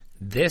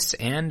This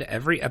and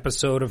every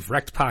episode of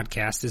Wrecked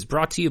Podcast is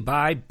brought to you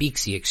by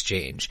Beaxy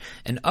Exchange,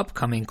 an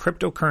upcoming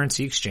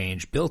cryptocurrency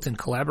exchange built in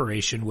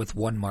collaboration with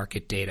One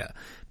Market Data.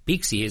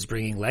 Beaxy is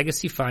bringing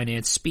legacy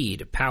finance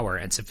speed, power,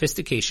 and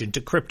sophistication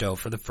to crypto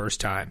for the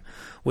first time.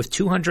 With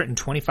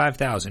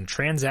 225,000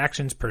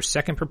 transactions per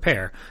second per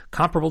pair,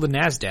 comparable to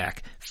NASDAQ,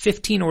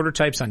 15 order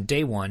types on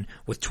day one,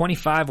 with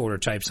 25 order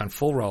types on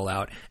full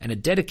rollout, and a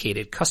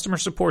dedicated customer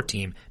support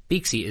team,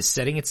 Beaxy is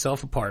setting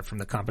itself apart from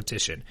the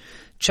competition.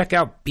 Check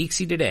out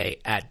Beaxy today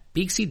at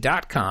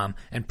Beaxy.com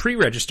and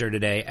pre-register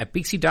today at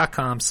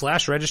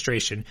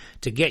Beaxy.com/registration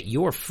to get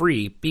your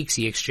free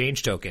Beaxy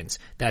Exchange tokens.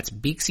 That's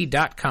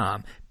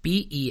Beaxy.com,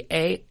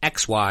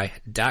 BEAXY.com.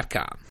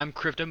 I'm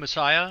Crypto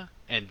Messiah,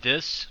 and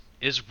this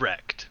is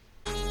Wrecked.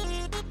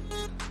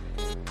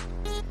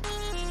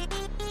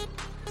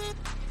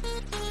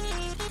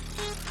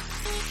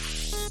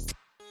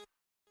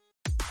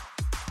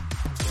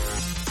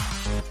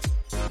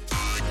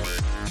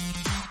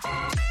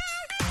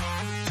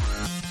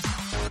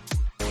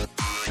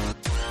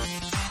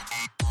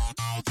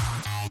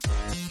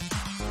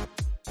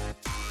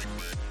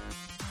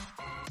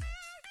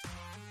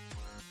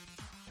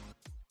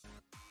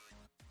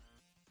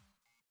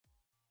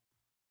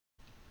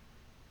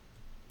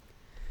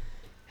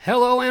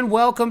 Hello and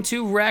welcome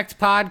to Wrecked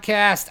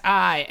Podcast.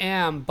 I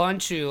am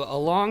Bunchu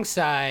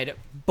alongside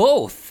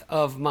both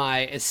of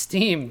my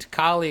esteemed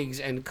colleagues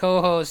and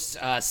co-hosts.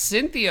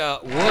 Cynthia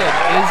Wood is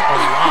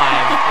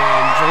alive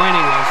and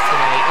joining us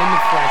today in the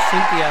flesh.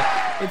 Cynthia,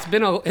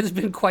 it's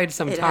been quite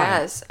some time. It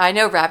has. I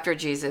know Raptor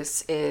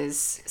Jesus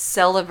is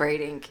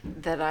celebrating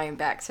that I am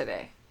back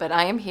today, but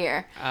I am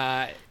here.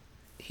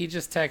 He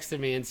just texted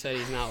me and said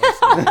he's not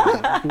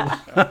listening.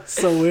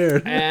 So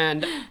weird.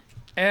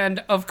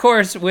 And of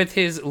course, with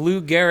his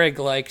Lou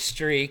Gehrig-like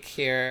streak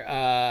here,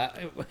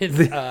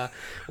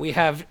 we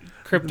have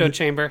Crypto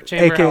Chamber,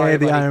 aka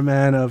the Iron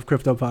Man of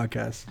Crypto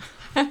Podcast.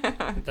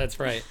 That's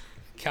right,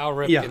 Cal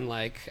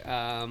Ripken-like.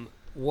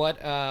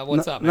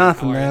 What's up, man?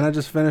 Nothing, man. I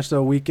just finished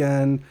a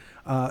weekend.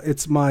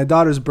 It's my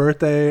daughter's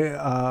birthday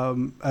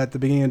at the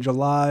beginning of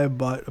July,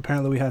 but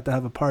apparently we had to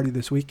have a party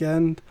this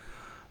weekend.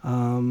 So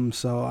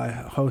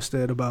I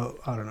hosted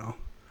about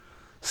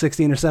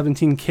 16 or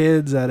 17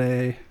 kids at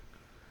a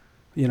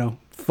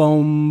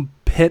foam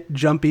pit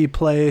jumpy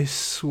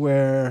place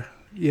where,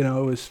 it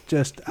was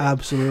just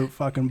absolute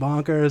fucking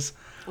bonkers.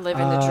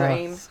 Living the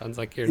dream. Sounds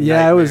like your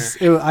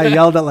nightmare. I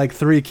yelled at like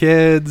 3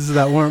 kids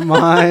that weren't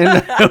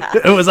mine.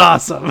 It was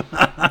awesome.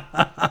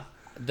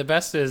 The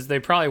best is they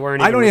probably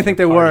weren't. I don't even think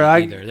they were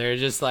either. They're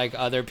just like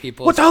other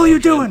people. What the hell are you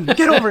doing?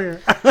 Get over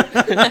here.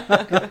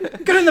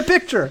 Get in the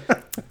picture.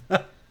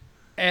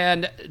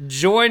 And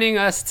joining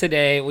us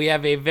today, we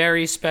have a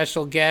very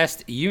special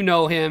guest. You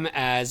know him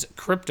as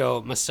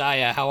Crypto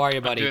Messiah. How are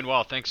you, buddy? I'm doing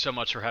well. Thanks so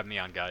much for having me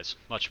on, guys.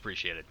 Much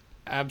appreciated.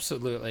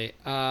 Absolutely.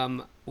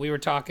 We were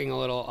talking a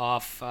little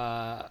off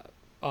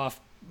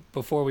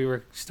before we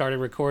started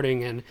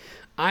recording, and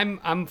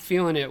I'm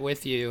feeling it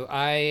with you.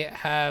 I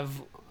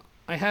have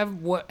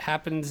what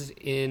happens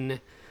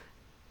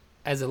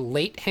as a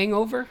late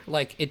hangover.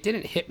 Like, it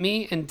didn't hit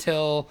me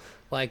until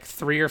like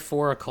 3 or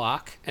 4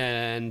 o'clock,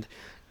 and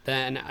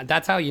then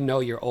that's how you know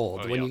you're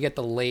old, when you get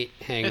the late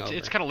hangover.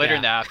 It's kind of later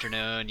in the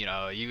afternoon,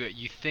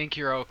 you think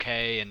you're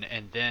okay, and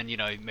then,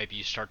 maybe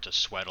you start to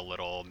sweat a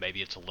little,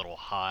 maybe it's a little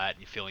hot,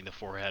 you're feeling the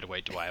forehead,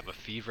 wait, do I have a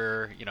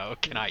fever?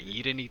 Can I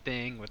eat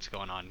anything? What's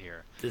going on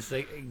here? This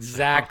is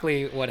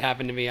exactly what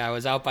happened to me. I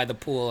was out by the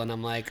pool, and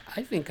I'm like,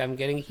 I think I'm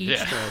getting heat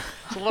stroke.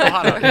 It's a little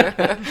hot out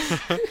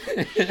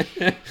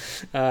here.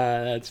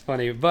 That's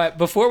funny. But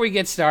before we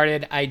get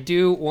started, I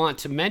do want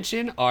to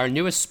mention our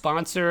newest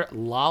sponsor,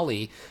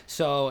 Lolli.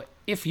 So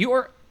if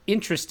you're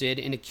interested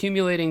in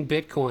accumulating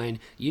Bitcoin,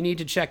 you need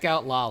to check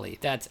out Lolli.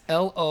 That's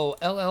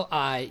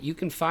Lolli. You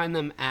can find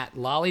them at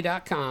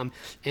lolli.com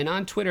and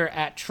on Twitter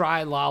at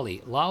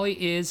TryLolli. Lolli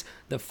is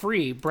the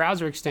free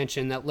browser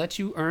extension that lets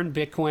you earn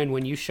Bitcoin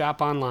when you shop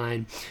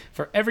online.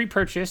 For every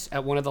purchase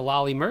at one of the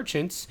Lolli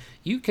merchants,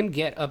 you can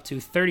get up to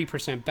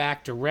 30%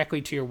 back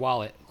directly to your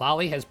wallet.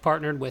 Lolli has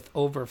partnered with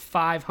over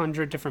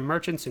 500 different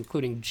merchants,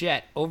 including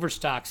Jet,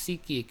 Overstock,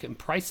 SeatGeek, and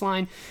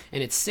Priceline,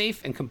 and it's safe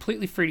and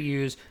completely free to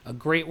use, a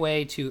great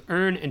way to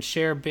earn and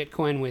share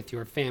Bitcoin with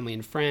your family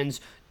and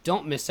friends.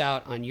 Don't miss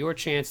out on your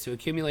chance to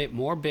accumulate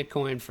more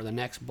Bitcoin for the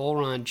next bull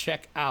run.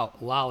 Check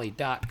out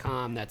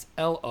lolli.com. That's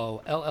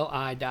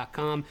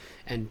LOLLI.com,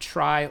 and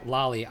try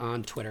Lolli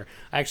on Twitter.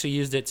 I actually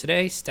used it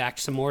today, stacked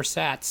some more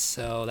sats,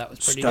 so that was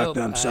pretty dope.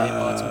 I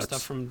bought some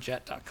stuff from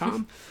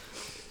jet.com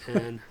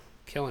and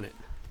killing it.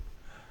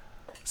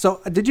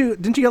 So didn't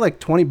you get like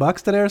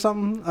 $20 today or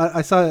something?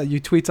 I saw you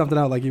tweet something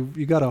out like you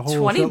got a whole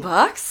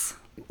 $20?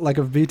 Like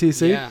of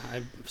BTC? Yeah,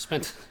 I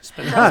spent.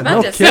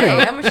 No kidding.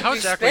 How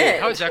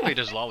exactly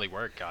does Lolli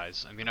work,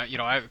 guys? I mean,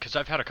 because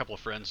I've had a couple of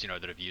friends,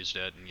 that have used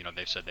it, and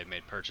they've said they've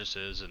made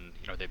purchases, and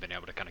they've been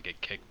able to kind of get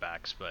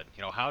kickbacks. But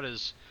how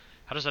does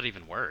that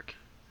even work?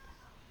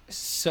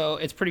 So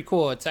it's pretty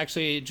cool. It's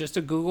actually just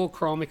a Google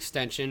Chrome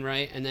extension,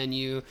 right? And then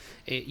you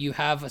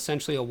have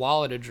essentially a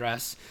wallet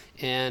address,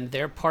 and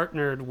they're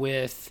partnered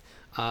with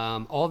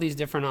all these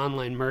different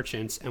online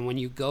merchants. And when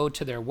you go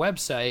to their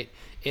website,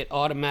 it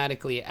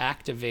automatically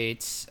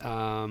activates,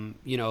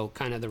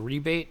 kind of the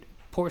rebate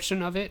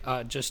portion of it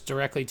just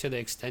directly to the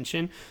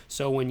extension.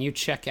 So when you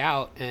check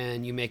out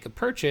and you make a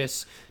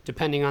purchase,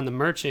 depending on the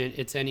merchant,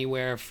 it's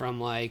anywhere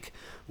from like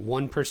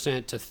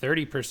 1% to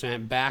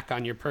 30% back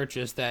on your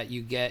purchase that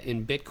you get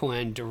in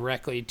Bitcoin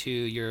directly to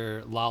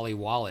your Lolly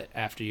wallet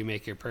after you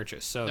make your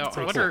purchase. So No, it's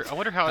I pretty wonder. cool. I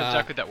wonder how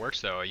exactly that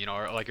works, though.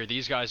 Are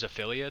these guys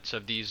affiliates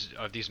of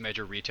these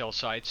major retail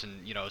sites,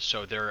 and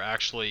so they're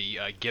actually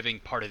giving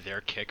part of their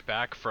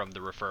kickback from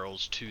the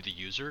referrals to the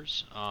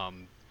users.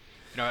 I'm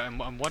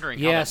wondering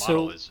how that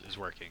model is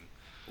working.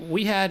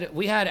 We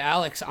had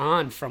Alex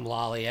on from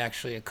Lolly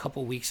actually a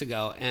couple weeks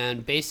ago,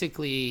 and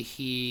basically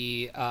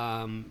he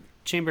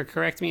Chamber,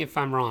 correct me if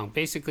I'm wrong.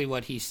 Basically,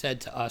 what he said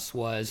to us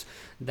was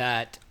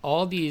that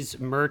all these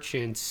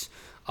merchants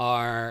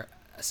are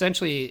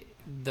essentially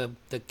the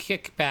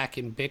kickback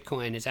in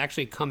Bitcoin is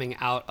actually coming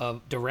out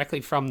of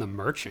directly from the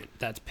merchant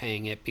that's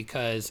paying it,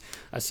 because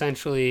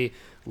essentially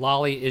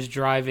Lolly is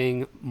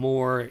driving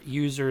more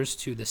users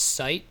to the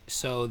site,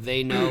 so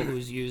they know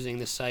who's using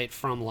the site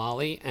from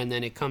Lolly, and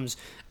then it comes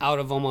out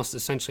of almost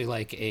essentially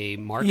like a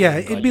marketing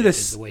it'd be budget, this.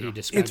 is the way he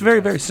described It's very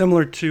it to very us.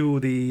 similar to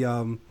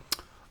the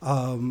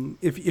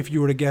if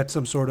you were to get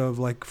some sort of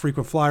like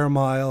frequent flyer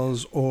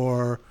miles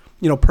or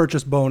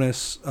purchase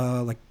bonus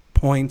like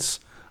points,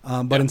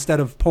 but instead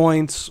of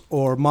points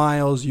or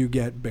miles, you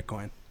get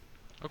Bitcoin.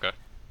 Okay,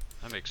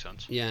 that makes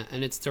sense. Yeah,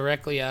 and it's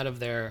directly out of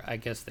their, I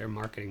guess, their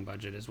marketing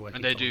budget is what.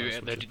 And he they told do.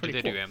 us, which is Do pretty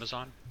they cool. do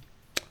Amazon?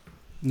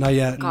 Not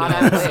yet. God, no.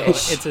 I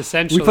wish. It's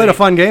essentially We played a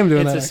fun game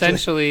doing it's that.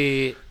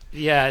 essentially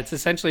it's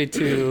essentially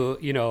to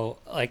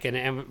like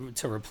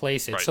to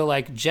replace it. Right. So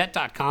like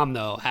Jet.com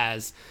though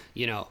has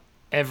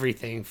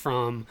everything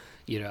from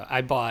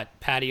I bought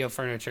patio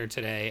furniture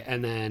today,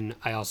 and then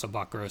I also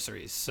bought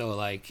groceries. So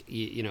like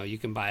you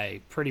can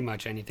buy pretty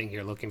much anything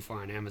you're looking for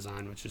on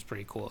Amazon, which is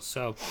pretty cool.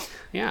 So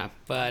yeah,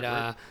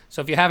 but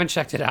so if you haven't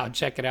checked it out,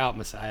 check it out,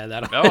 Messiah.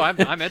 No, I'm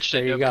interested.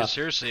 There you go. Because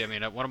seriously, I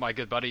mean, one of my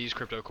good buddies,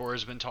 Crypto Core,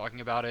 has been talking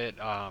about it.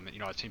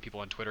 I've seen people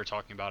on Twitter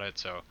talking about it.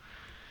 So,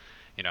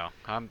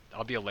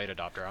 I'll be a late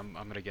adopter. I'm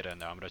gonna get in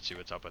there. I'm gonna see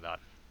what's up with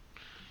that.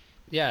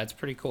 Yeah, it's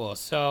pretty cool.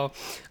 So,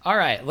 all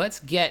right, let's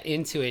get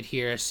into it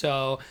here.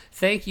 So,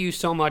 thank you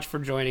so much for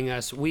joining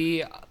us.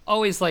 We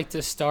always like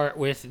to start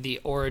with the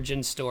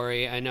origin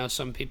story. I know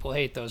some people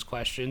hate those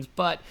questions,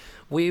 but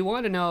we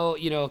want to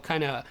know,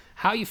 kind of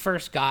how you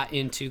first got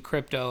into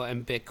crypto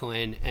and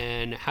Bitcoin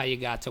and how you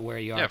got to where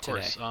you are today. Yeah,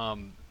 of course.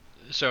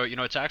 So,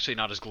 it's actually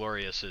not as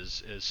glorious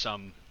as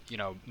some,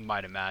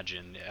 might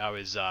imagine.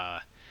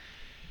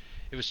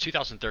 It was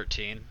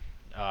 2013.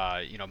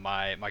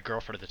 My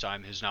girlfriend at the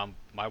time, who's now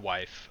my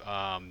wife,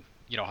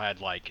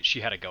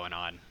 she had it going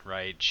on,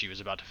 right? She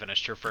was about to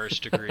finish her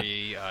first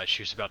degree.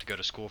 She was about to go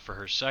to school for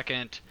her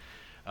second.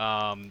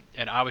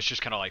 And I was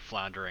just kind of like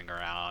floundering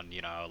around,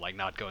 like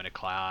not going to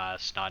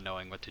class, not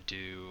knowing what to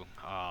do.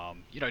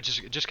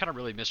 Just kind of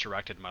really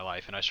misdirected my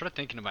life. And I started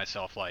thinking to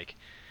myself, like,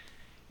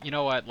 you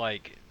know what,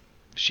 like,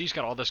 she's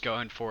got all this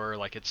going for her.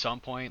 Like, at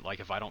some point, like,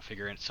 if I don't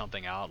figure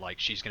something out, like,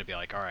 she's gonna be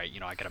like, all right,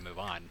 I gotta move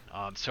on.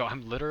 So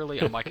I'm literally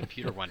on my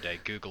computer one day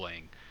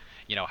Googling,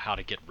 how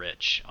to get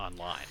rich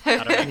online,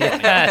 how to make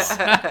money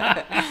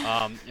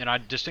online. And I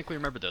distinctly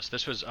remember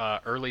this was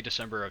early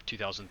December of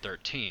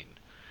 2013.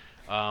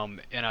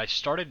 And I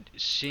started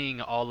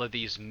seeing all of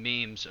these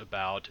memes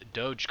about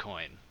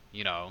Dogecoin,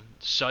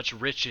 such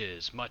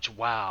riches, much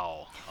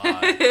wow.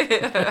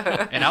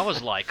 And I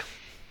was like,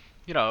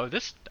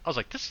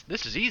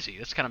 this is easy.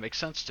 This kind of makes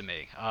sense to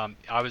me.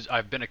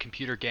 I've been a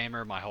computer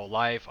gamer my whole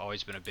life,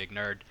 always been a big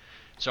nerd.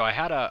 So I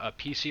had a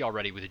PC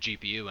already with a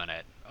GPU in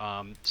it.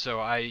 So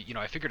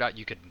I figured out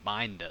you could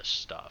mine this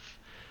stuff.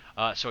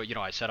 So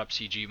I set up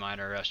CG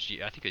Miner,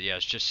 SG. I think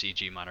it's just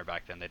CG Miner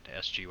back then. That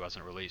SG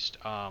wasn't released.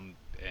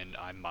 And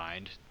I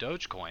mined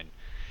Dogecoin,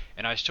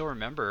 and I still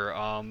remember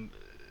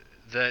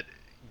that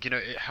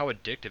how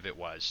addictive it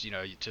was.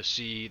 To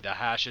see the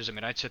hashes. I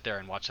mean, I'd sit there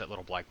and watch that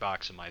little black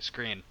box in my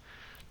screen,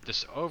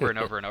 this over and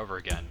over and over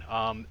again.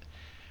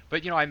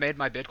 But I made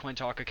my Bitcoin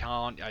Talk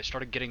account. I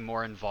started getting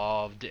more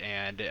involved,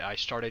 and I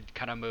started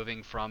kind of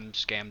moving from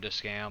scam to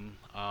scam,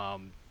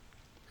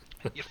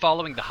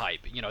 following the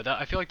hype.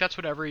 I feel like that's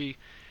what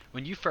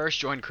when you first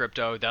join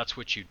crypto, that's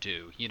what you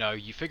do.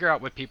 You figure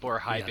out what people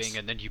are hyping, Yes.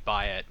 and then you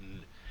buy it,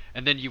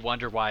 and then you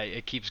wonder why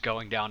it keeps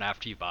going down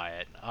after you buy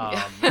it.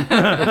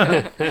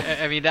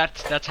 I mean,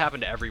 that's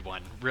happened to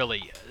everyone,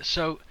 really.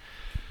 So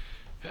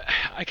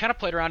I kind of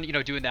played around,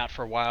 doing that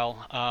for a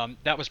while.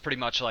 That was pretty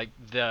much like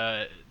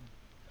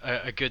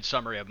a good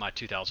summary of my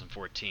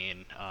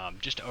 2014.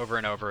 Just over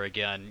and over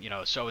again,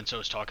 so and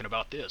so's talking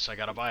about this, I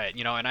gotta buy it,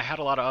 and I had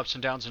a lot of ups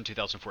and downs in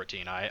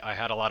 2014. I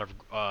had a lot of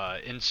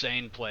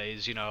insane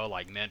plays,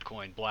 like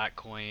Mintcoin,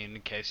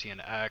 Blackcoin,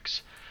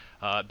 KCNX.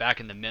 Back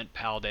in the Mint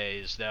Pal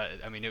days,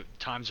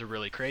 times are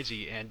really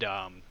crazy, and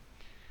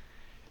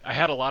I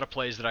had a lot of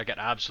plays that I got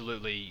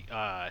absolutely.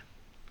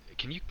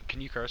 Can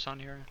you curse on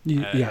here?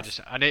 Yes.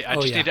 I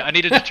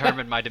need to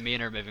determine my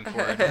demeanor moving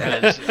forward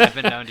because I've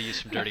been known to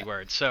use some dirty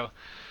words. So.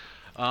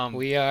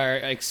 We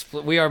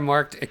are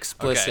marked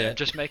explicit. Okay,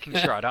 just making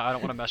sure. I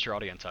don't want to mess your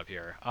audience up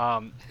here.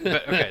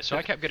 But okay, so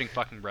I kept getting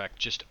fucking wrecked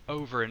just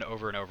over and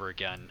over and over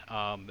again.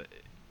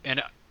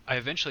 And I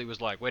eventually was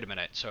like, wait a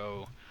minute.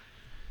 So,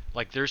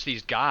 like, there's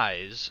these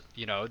guys,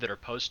 that are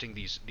posting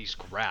these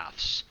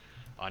graphs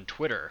on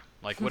Twitter.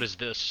 Like, what is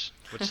this?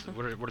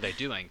 What are they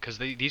doing? Because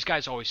these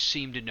guys always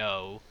seem to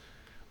know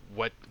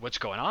what's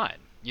going on.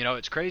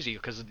 It's crazy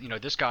because,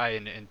 this guy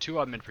and two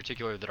of them in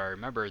particular that I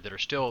remember that are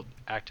still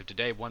active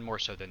today, one more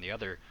so than the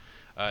other.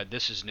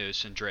 This is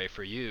Noose and Dre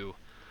for you.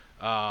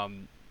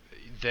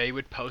 They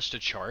would post a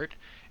chart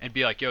and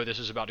be like, yo, this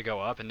is about to go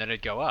up, and then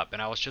it'd go up.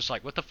 And I was just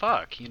like, what the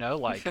fuck?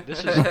 Like,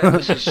 this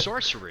is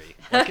sorcery.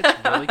 Like,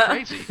 it's really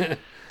crazy.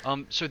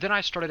 So then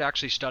I started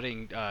actually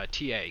studying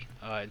TA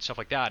and stuff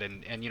like that,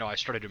 and I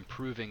started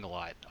improving a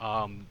lot.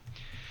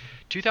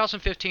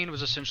 2015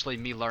 was essentially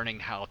me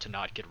learning how to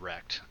not get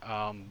wrecked.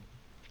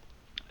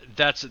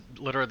 That's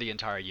literally the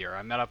entire year.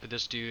 I met up with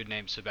this dude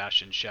named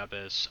Sebastian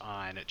Shepis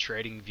on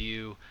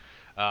TradingView.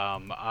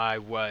 I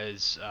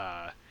was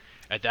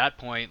at that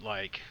point,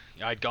 like,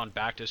 I'd gone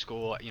back to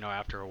school.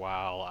 After a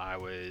while, I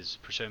was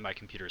pursuing my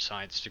computer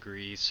science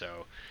degree,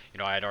 so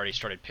I had already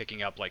started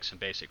picking up like some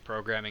basic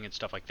programming and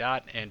stuff like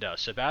that. And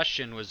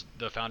Sebastian was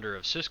the founder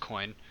of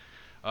Syscoin,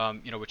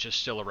 which is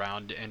still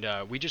around,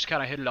 and we just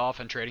kind of hit it off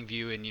on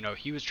TradingView, and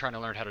he was trying to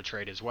learn how to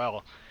trade as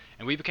well,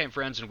 and we became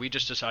friends, and we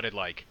just decided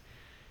like,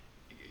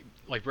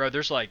 bro,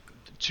 there's like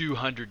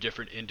 200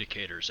 different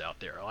indicators out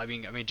there. I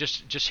mean,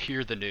 just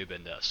hear the noob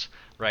in this,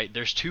 right?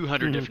 There's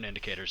 200 different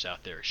indicators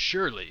out there.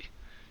 Surely,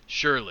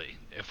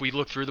 if we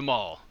look through them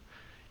all,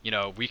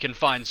 we can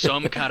find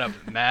some kind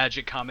of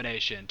magic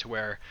combination to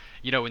where,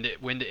 when the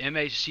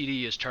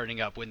MACD is turning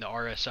up, when the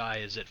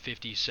RSI is at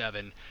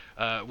 57,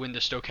 when the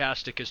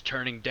stochastic is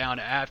turning down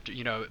after,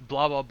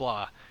 blah, blah,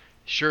 blah.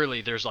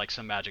 Surely there's like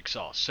some magic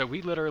sauce. So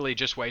we literally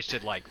just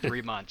wasted like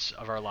 3 months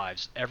of our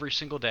lives every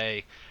single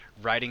day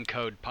writing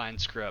code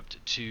PineScript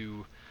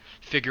to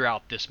figure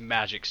out this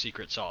magic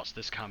secret sauce,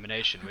 this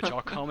combination, which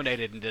all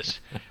culminated in this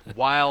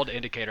wild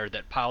indicator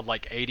that piled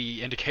like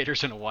 80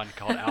 indicators into one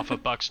called Alpha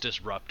Bucks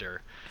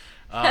Disruptor.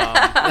 We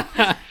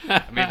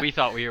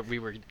thought we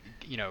were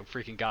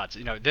freaking gods.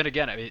 Then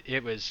again,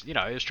 it was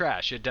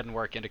trash. It didn't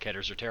work.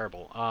 Indicators are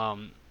terrible.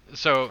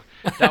 So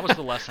that was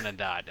the lesson in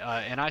that.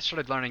 And I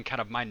started learning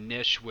kind of my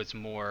niche was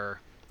more,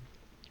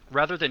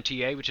 rather than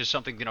TA, which is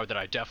something, that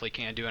I definitely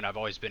can do and I've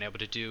always been able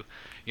to do,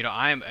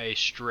 I am a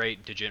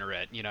straight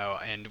degenerate,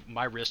 and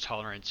my risk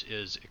tolerance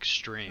is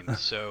extreme.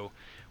 So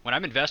when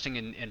I'm investing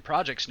in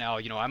projects now,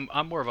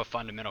 I'm more of a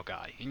fundamental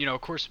guy. And,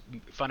 of course,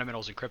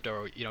 fundamentals in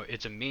crypto,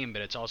 it's a meme,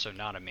 but it's also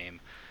not a meme.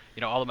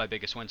 All of my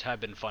biggest wins have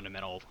been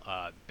fundamental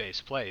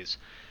based plays.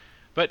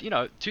 But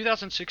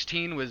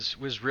 2016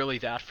 was really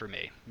that for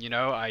me.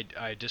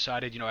 I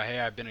decided, hey,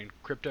 I've been in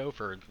crypto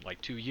for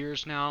like 2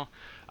 years now.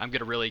 I'm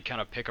gonna really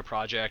kind of pick a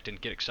project and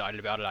get excited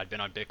about it. I've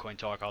been on Bitcoin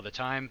Talk all the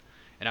time,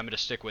 and I'm gonna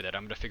stick with it.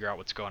 I'm gonna figure out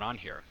what's going on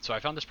here. So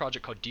I found this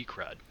project called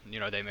Decred.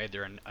 They made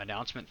their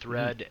announcement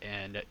thread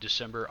in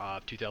December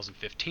of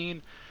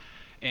 2015,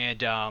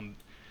 and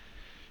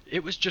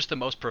it was just the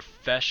most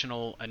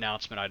professional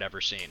announcement I'd ever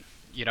seen.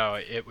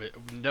 It was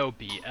no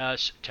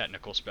BS,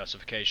 technical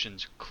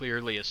specifications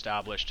clearly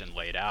established and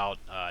laid out.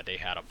 They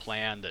had a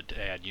plan that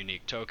they had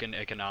unique token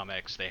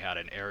economics. They had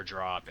an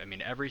airdrop.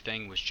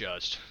 Everything was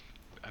just,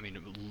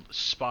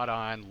 spot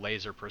on,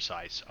 laser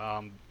precise.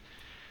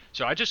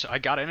 So I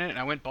got in it and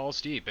I went balls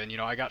deep, and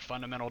I got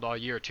fundamentaled all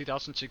year.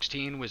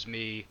 2016 was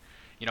me.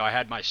 I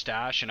had my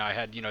stash and I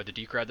had, the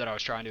Decred that I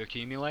was trying to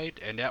accumulate,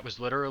 and that was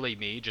literally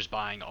me just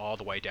buying all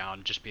the way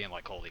down, just being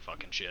like, holy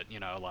fucking shit,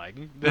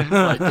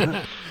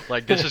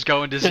 like this is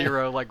going to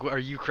zero. Like, are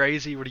you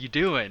crazy? What are you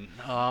doing?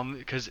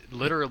 Because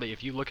literally,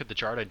 if you look at the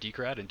chart on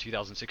Decred in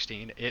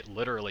 2016, it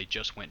literally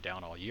just went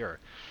down all year.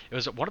 It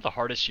was one of the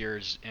hardest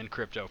years in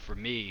crypto for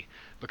me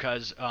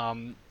because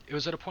it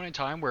was at a point in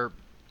time where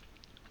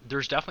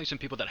there's definitely some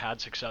people that had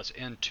success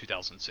in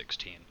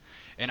 2016.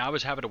 And I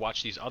was having to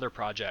watch these other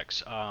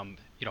projects,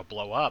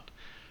 blow up,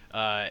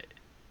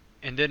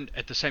 and then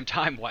at the same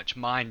time watch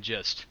mine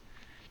just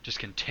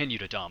continue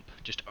to dump,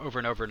 just over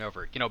and over and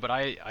over. But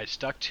I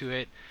stuck to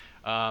it.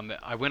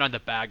 I went on the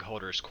bag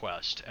holders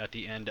quest at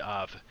the end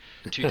of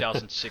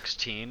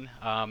 2016,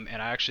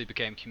 and I actually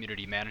became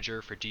community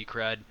manager for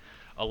Decred,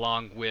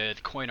 along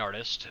with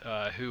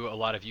CoinArtist, who a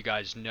lot of you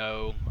guys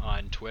know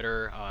on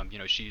Twitter.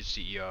 She's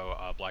CEO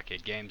of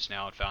Blackgate Games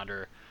now and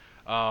founder.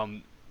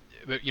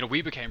 But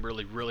we became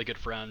really, really good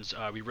friends.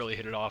 We really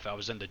hit it off. I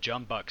was in the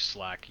Jumbuck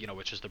Slack,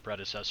 which is the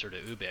predecessor to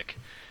Ubik,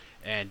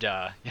 And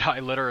I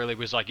literally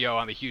was like, "Yo,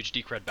 I'm a huge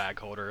Decred bag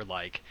holder.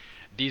 Like,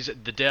 the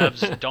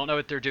devs don't know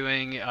what they're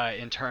doing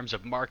in terms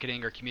of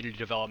marketing or community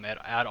development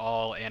at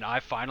all." And I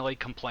finally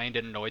complained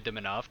and annoyed them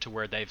enough to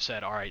where they've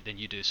said, "All right, then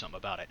you do something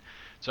about it."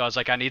 So I was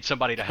like, "I need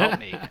somebody to help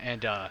me."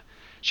 And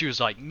she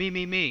was like,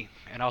 me.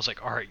 And I was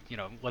like, "All right,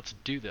 let's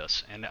do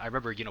this." And I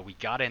remember, we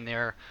got in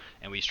there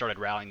and we started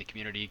rallying the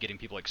community, getting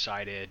people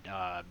excited,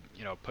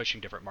 pushing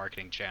different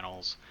marketing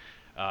channels.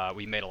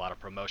 We made a lot of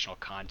promotional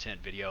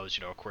content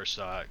videos. Of course,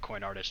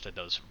 Coin Artist did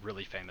those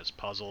really famous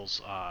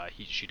puzzles.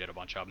 She did a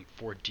bunch of them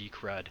for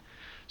Decred.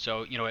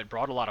 So, it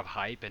brought a lot of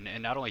hype, and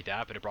not only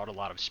that, but it brought a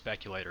lot of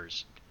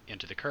speculators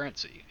into the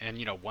currency. And,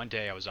 one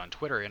day I was on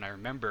Twitter, and I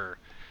remember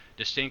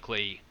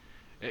distinctly,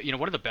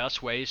 one of the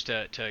best ways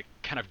to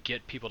kind of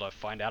get people to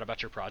find out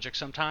about your project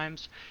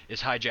sometimes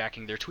is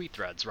hijacking their tweet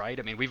threads, right?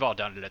 I mean, we've all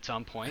done it at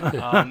some point.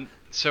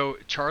 So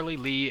Charlie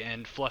Lee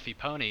and Fluffy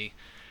Pony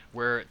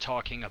were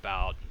talking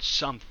about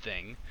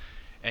something,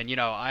 and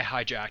I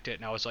hijacked it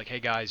and I was like, "Hey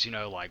guys,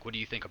 like, what do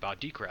you think about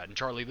Decred?" And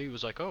Charlie Lee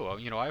was like, "Oh,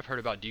 I've heard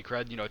about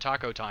Decred.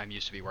 Taco Time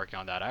used to be working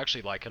on that. I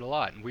actually like it a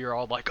lot." And we were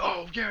all like,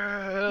 "Oh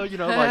yeah,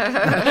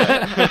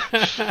 like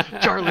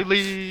Charlie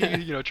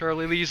Lee,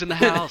 Charlie Lee's in the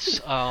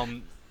house."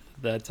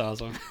 That's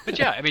awesome. But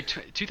yeah, I mean,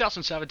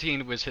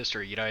 2017 was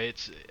history.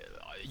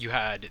 You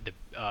had the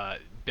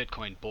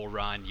Bitcoin bull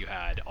run. You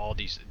had all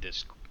this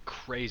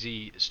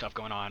crazy stuff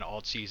going on,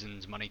 alt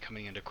seasons, money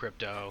coming into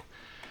crypto.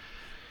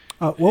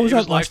 What was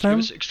that last time? It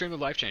was extremely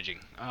life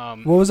changing.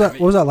 What was that?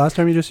 What was that last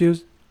time you just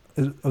used?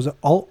 Was it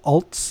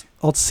alt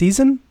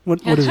season?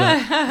 What is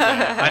that?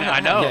 Yeah,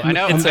 I know.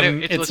 It's a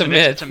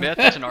myth. It's a myth.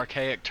 It's an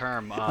archaic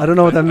term. I don't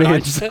know what that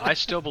means. I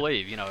still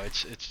believe.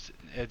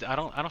 I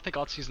don't think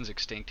alt season's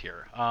extinct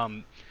here.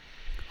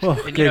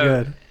 Okay,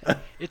 good.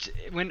 It's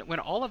when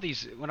all of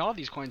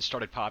these coins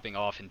started popping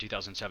off in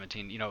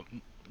 2017.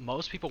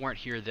 Most people weren't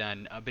here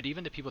then, but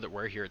even the people that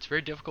were here, it's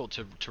very difficult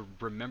to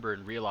remember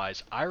and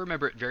realize. I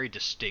remember it very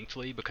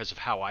distinctly because of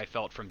how I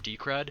felt from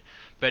Decred,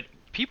 but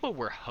people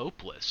were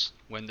hopeless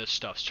when this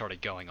stuff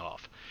started going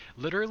off.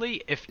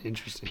 Literally, if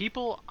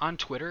people on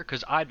Twitter,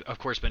 because I'd of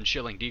course been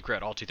shilling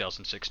Decred all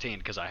 2016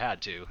 because I had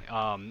to,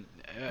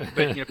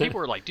 but people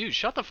were like, "Dude,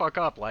 shut the fuck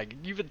up! Like,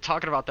 you've been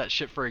talking about that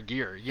shit for a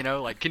year.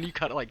 Like, can you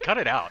cut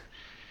it out?"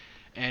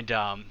 And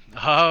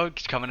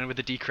coming in with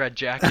the Decred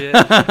jacket.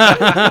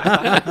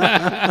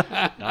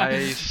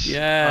 Nice.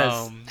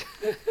 Yes.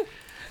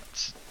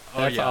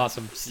 That's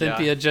awesome.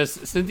 Cynthia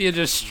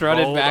just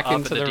strutted Rolled back up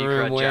into in the the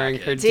room Decred wearing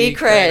her jacket.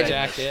 Decred Decred.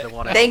 jacket. The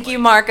one and Thank only. you,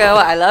 Marco.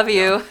 I love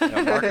you.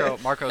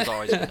 Marco's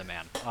always been the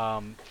man.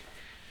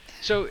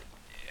 So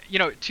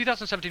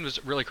 2017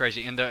 was really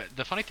crazy, and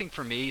the funny thing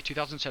for me,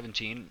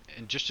 2017,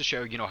 and just to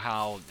show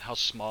how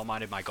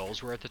small-minded my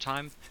goals were at the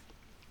time,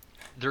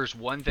 there's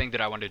one thing that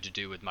I wanted to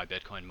do with my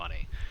Bitcoin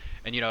money,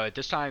 and at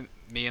this time,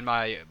 me and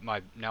my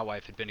now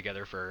wife had been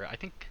together for, I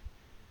think,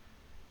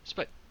 it's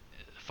about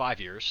 5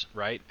 years,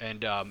 right?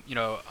 And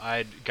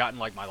I'd gotten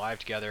like my life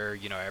together.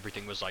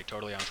 Everything was like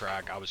totally on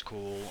track. I was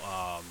cool.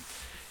 I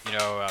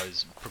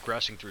was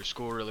progressing through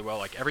school really well.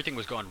 Like, everything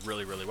was going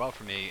really, really well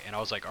for me, and I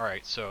was like, all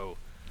right, so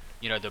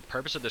the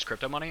purpose of this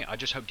crypto money, I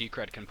just hope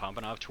Decred can pump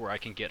enough to where I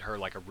can get her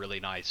like a really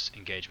nice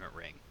engagement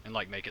ring and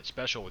like make it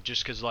special,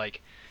 just because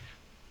like,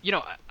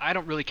 I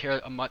don't really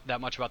care that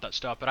much about that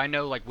stuff, but I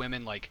know like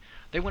women, like,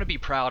 they want to be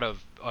proud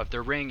of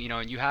their ring,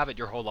 and you have it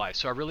your whole life.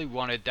 So I really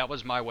that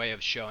was my way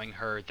of showing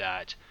her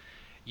that,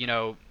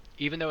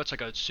 even though it's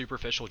like a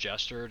superficial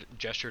gesture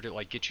to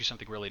like get you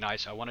something really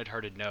nice, I wanted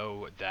her to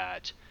know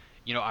that,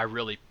 I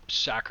really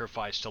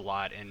sacrificed a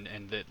lot,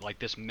 and that like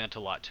this meant a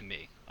lot to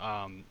me,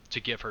 to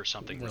give her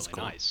something That's really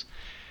cool. nice.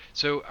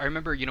 So I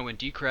remember, when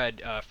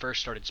Decred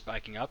first started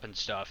spiking up and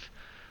stuff,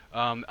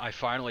 I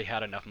finally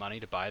had enough money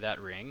to buy that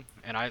ring,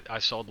 and I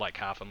sold like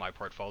half of my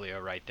portfolio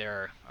right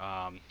there,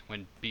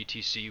 when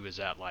BTC was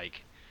at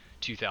like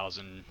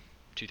 $2,000,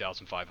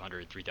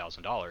 $2,500,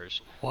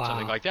 $3,000, Wow.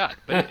 something like that.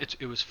 But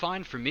it was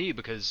fine for me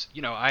because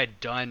I had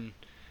done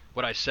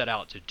what I set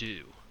out to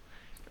do,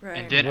 Right.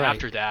 and then Right.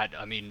 after that,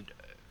 I mean,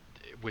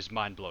 it was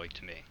mind blowing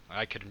to me.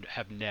 I could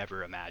have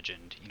never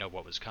imagined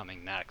what was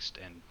coming next,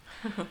 and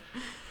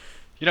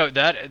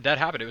that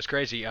happened. It was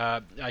crazy.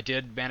 I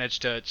did manage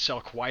to sell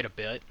quite a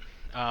bit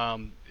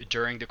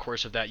during the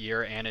course of that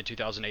year and in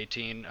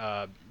 2018.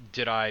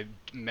 Did I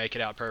make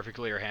it out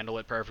perfectly or handle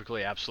it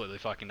perfectly? Absolutely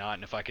fucking not.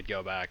 And if I could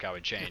go back, I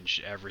would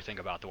change everything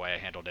about the way I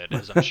handled it,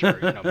 as I'm sure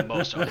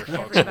most other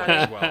folks would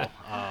as well.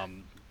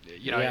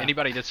 Yeah.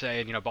 Anybody that's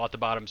saying bought the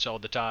bottom,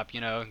 sold the top,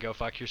 go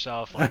fuck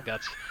yourself. Like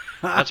that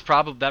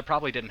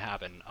probably didn't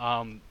happen.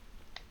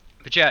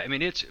 But yeah, I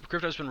mean,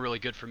 crypto's been really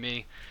good for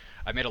me.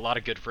 I made a lot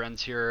of good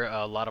friends here,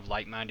 a lot of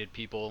like-minded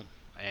people,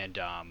 and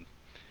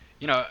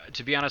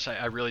to be honest,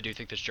 I really do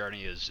think this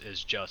journey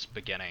is just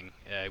beginning.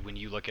 When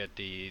you look at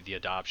the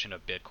adoption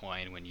of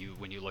Bitcoin, when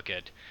you look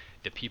at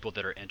the people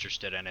that are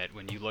interested in it,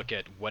 when you look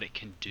at what it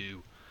can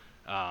do,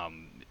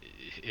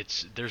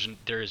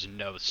 there is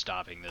no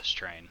stopping this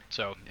train.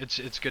 So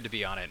it's good to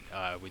be on it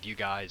with you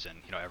guys and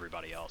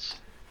everybody else.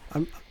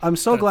 I'm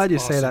so That's glad you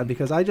say that awesome.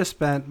 because I just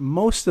spent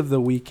most of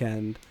the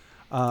weekend.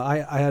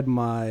 I had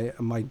my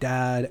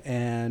dad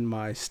and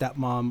my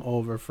stepmom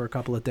over for a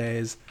couple of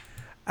days,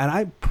 and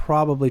I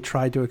probably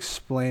tried to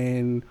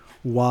explain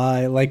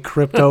why like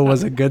crypto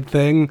was a good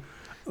thing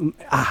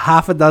a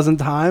half a dozen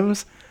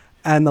times.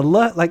 And I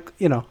love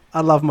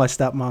my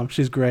stepmom.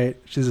 She's great.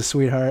 She's a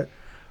sweetheart,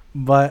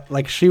 but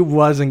like she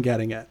wasn't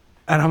getting it.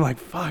 And I'm like,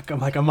 fuck. I'm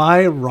like, am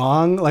I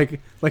wrong? Like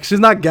she's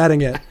not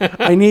getting it.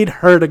 I need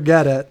her to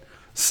get it.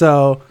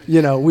 So,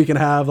 we can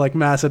have like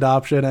mass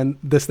adoption and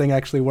this thing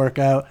actually work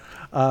out.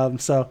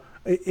 So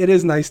it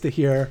is nice to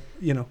hear,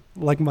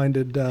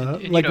 like-minded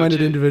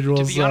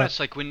individuals. To be honest,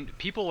 like when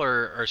people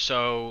are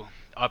so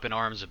up in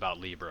arms about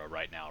Libra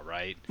right now,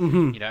 right?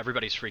 Mm-hmm.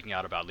 Everybody's freaking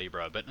out about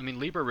Libra, but I mean,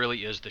 Libra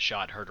really is the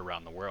shot heard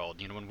around the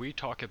world. When we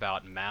talk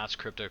about mass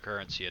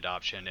cryptocurrency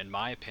adoption, in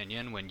my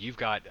opinion, when you've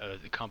got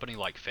a company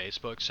like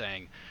Facebook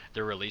saying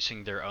they're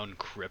releasing their own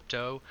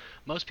crypto,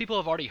 most people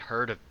have already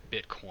heard of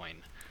Bitcoin.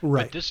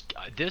 Right. But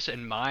this,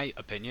 in my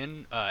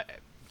opinion,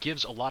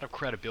 gives a lot of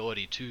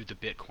credibility to the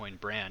Bitcoin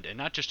brand, and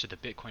not just to the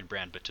Bitcoin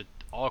brand, but to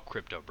all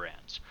crypto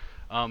brands.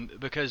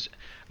 Because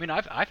I mean,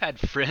 I've had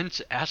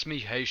friends ask me,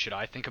 "Hey, should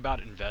I think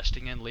about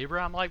investing in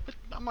Libra?" I'm like,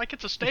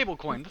 it's a stable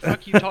coin. What the fuck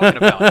are you talking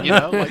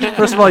about? Like,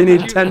 First of all, you need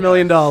 $10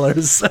 million.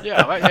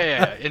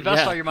 yeah.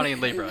 Invest all your money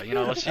in Libra.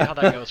 Let's see how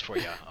that goes for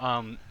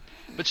you.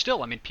 But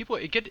still, I mean, people,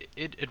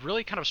 it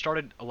really kind of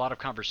started a lot of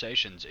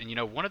conversations.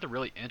 And one of the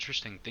really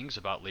interesting things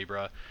about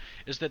Libra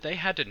is that they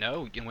had to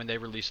know when they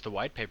released the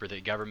white paper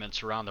that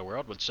governments around the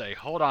world would say,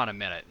 "Hold on a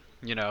minute,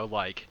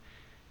 like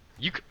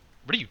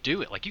what are you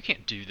doing? Like, you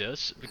can't do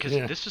this because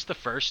this is the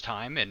first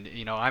time." And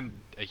I'm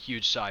a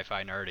huge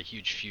sci-fi nerd, a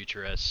huge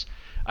futurist.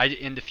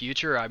 In the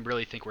future, I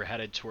really think we're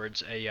headed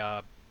towards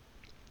a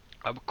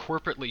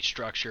corporately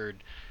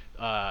structured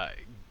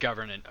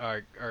governance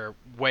or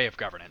way of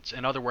governance.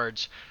 In other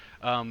words,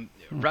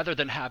 rather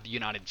than have the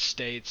United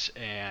States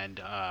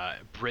and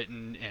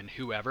Britain and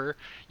whoever,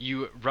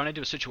 you run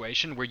into a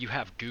situation where you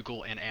have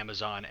Google and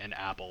Amazon and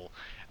Apple,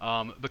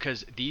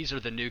 because these are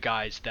the new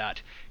guys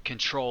that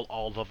control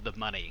all of the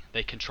money.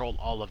 They control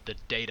all of the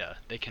data.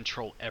 They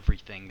control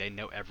everything. They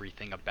know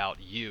everything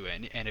about you.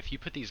 And if you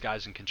put these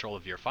guys in control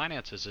of your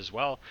finances as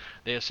well,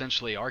 they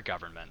essentially are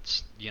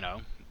governments.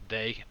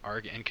 They are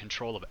in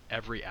control of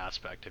every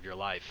aspect of your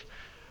life.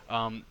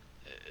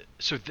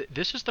 So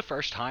this is the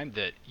first time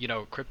that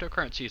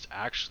cryptocurrency has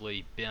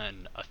actually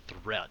been a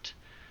threat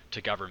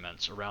to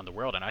governments around the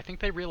world, and I think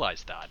they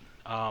realize that.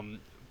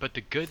 But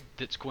the good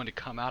that's going to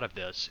come out of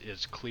this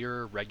is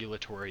clearer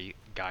regulatory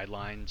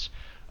guidelines,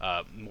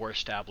 more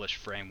established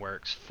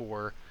frameworks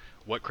for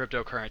what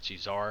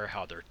cryptocurrencies are,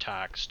 how they're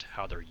taxed,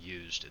 how they're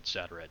used, et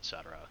cetera, et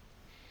cetera.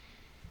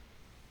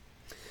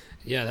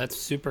 Yeah, that's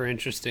super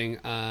interesting.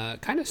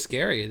 Kind of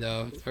scary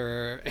though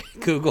for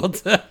Google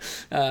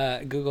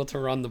to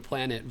run the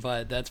planet,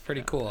 but that's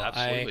pretty cool.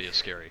 Absolutely, it's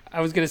scary.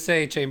 I was gonna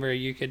say, Chamber,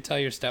 you could tell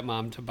your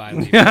stepmom to buy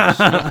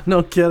Libra.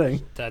 No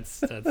kidding.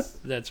 That's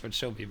what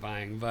she'll be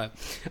buying. But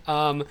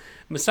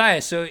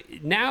Messiah, so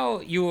now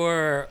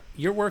you're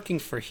working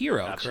for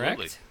Hero, Absolutely.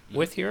 correct?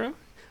 With Hero?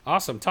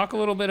 Awesome. Talk a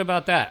little bit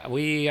about that.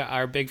 We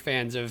are big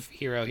fans of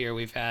Hero here.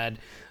 We've had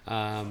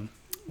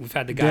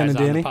the guys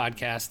on the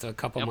podcast a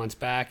couple months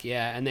back,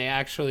 and they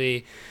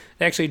actually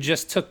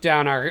just took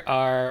down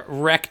our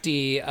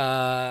Recti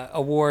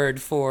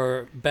award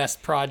for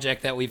best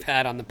project that we've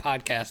had on the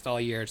podcast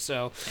all year.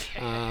 So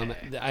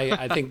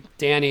I think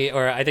Dan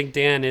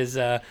is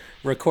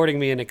recording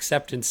me an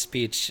acceptance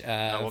speech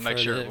we'll make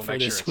sure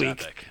this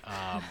week.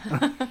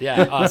 Epic.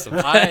 Yeah, awesome.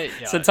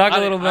 So talk a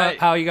little about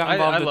how you got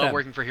involved with I love them.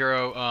 working for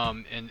Hero,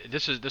 and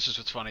this is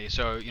what's funny.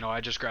 So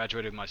I just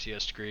graduated with my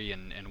CS degree,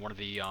 and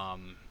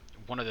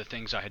one of the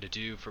things I had to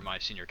do for my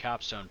senior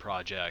capstone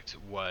project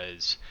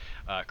was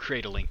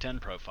create a LinkedIn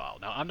profile.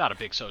 Now, I'm not a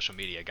big social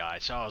media guy,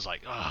 so I was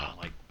like, oh,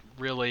 like,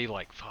 really?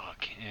 Like,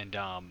 fuck. And,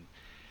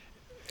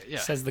 yeah.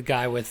 Says the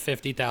guy with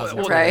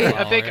 50,000 Right.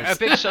 A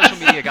big social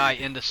media guy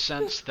in the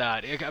sense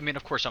that, I mean,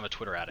 of course I'm a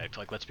Twitter addict,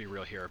 like, let's be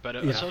real here, but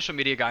a social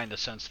media guy in the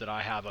sense that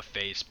I have a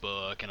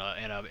Facebook and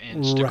a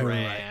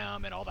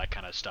Instagram and all that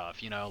kind of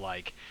stuff,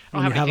 like,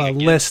 I don't have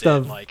anything a list it,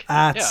 of like,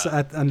 ats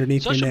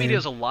underneath your name. Social media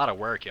is a lot of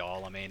work,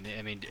 y'all. I mean,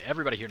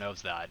 everybody here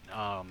knows that.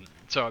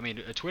 So, I mean,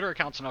 a Twitter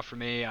account's enough for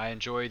me. I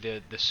enjoy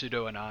the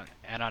pseudo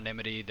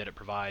anonymity that it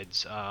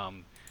provides,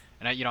 and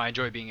I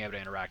enjoy being able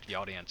to interact with the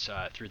audience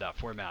through that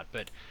format.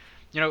 But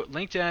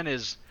LinkedIn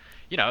is,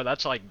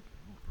 that's like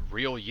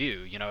real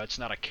you. It's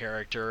not a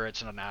character,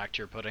 it's not an act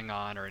you're putting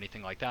on or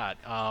anything like that.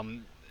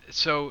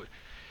 So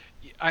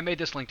I made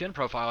this LinkedIn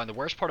profile, and the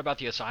worst part about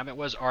the assignment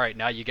was, all right,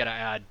 now you got to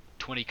add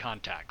 20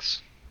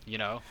 contacts.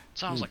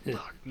 So I was like,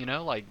 fuck,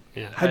 like.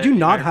 Yeah. Had you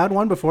not had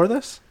one before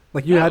this?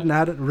 Like you hadn't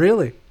had it,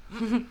 really?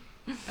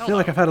 I feel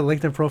like I've had a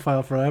LinkedIn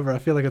profile forever. I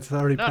feel like it's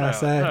already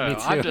passé. Me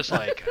too. I'm just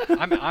like,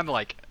 I'm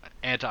like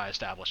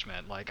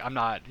anti-establishment. Like, I'm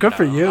not. Good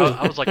for you.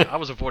 I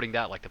was avoiding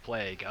that like the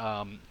plague.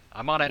 I'm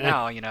on it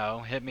now.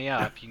 Hit me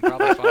up. You can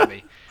probably find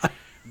me.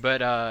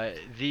 But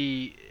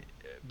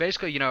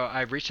basically,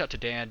 I reached out to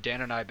Dan. Dan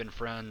and I have been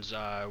friends.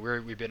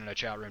 We've been in a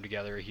chat room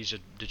together. He's a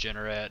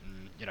degenerate,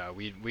 and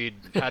we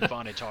had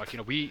fun and talked.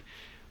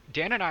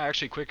 Dan and I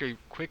actually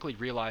quickly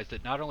realized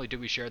that not only do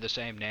we share the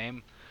same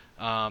name,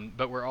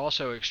 but we're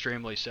also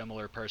extremely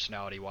similar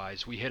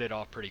personality-wise. We hit it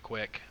off pretty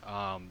quick,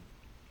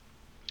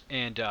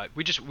 and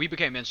we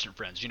became instant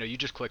friends. You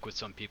just click with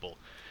some people,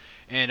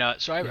 and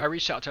so I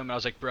reached out to him and I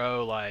was like,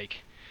 bro, like,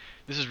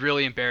 this is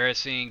really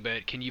embarrassing,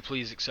 but can you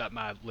please accept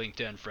my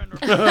LinkedIn friend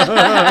request?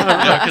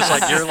 Because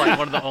like you're like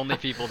one of the only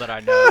people that I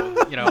know,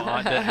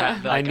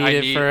 that I need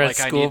it for a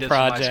school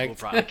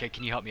project. Okay,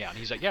 can you help me out? And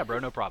he's like, yeah, bro,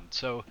 no problem.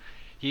 So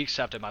he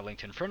accepted my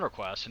LinkedIn friend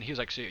request, and he was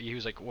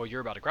like, well,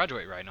 you're about to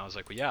graduate, right? And I was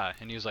like, well, yeah.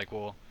 And he was like,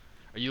 well,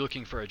 are you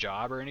looking for a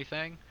job or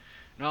anything?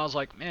 And I was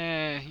like,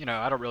 I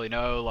don't really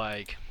know,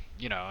 like.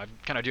 I'm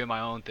kind of doing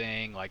my own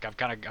thing. Like I've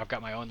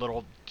got my own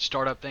little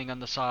startup thing on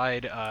the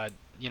side,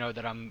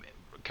 that I'm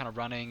kind of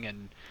running,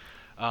 and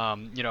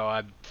I'm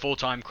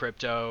full-time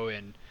crypto,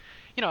 and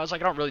I was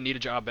like, I don't really need a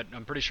job, but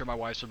I'm pretty sure my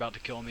wife's about to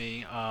kill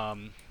me,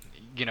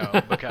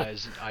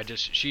 because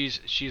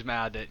she's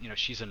mad that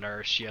she's a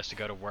nurse, she has to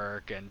go to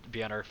work and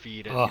be on her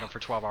feet and, for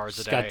 12 hours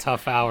a day. She's got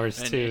tough hours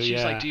and too.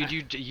 She's like,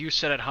 dude, you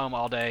sit at home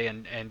all day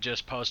and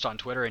just post on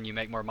Twitter and you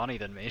make more money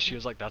than me. She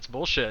was like, that's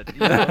bullshit. She's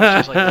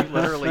like, you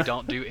literally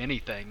don't do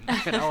anything.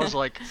 And I was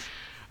like,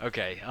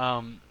 okay.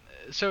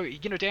 So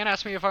Dan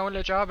asked me if I wanted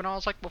a job, and I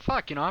was like, well,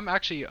 fuck,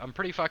 I'm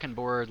pretty fucking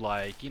bored.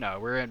 Like,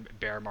 we're in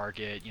bear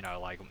market,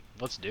 like,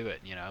 let's do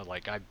it.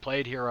 Like, I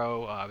played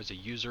Hero. I was a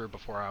user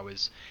before I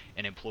was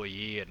an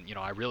employee, and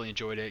I really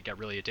enjoyed it. Got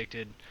really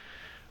addicted.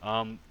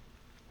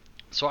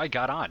 So I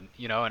got on,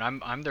 and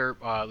I'm their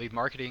lead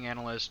marketing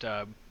analyst.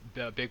 A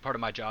big part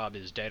of my job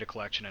is data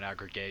collection and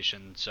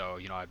aggregation. So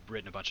I've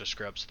written a bunch of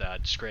scripts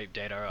that scrape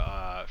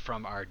data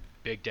from our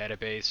big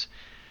database.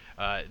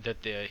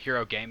 That the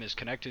Hero game is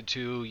connected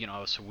to,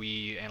 so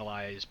we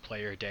analyze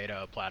player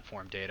data,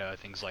 platform data,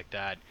 things like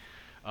that.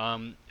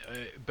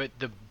 But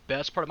the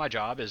best part of my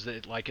job is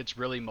that, like, it's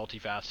really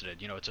multifaceted.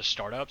 It's a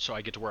startup, so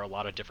I get to wear a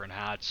lot of different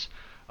hats.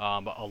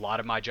 A lot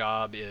of my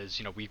job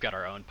is, we've got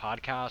our own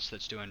podcast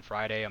that's due on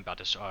Friday. I'm about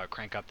to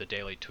crank up the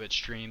daily Twitch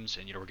streams,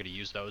 and, we're going to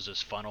use those as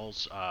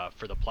funnels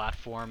for the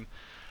platform.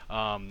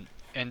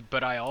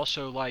 But I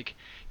also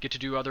get to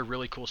do other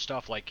really cool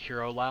stuff like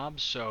Hero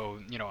Labs. So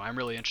I'm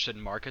really interested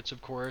in markets,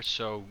 of course.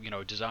 So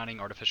designing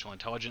artificial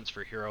intelligence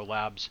for Hero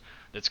Labs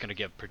that's going to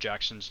give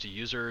projections to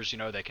users.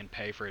 They can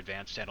pay for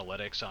advanced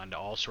analytics on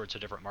all sorts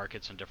of different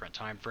markets and different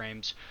time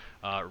frames.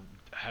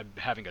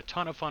 Having a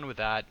ton of fun with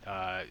that.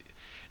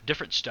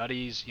 Different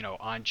studies,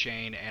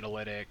 on-chain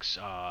analytics,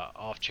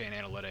 off-chain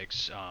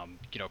analytics,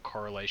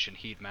 correlation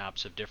heat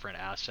maps of different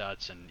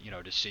assets, and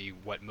to see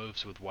what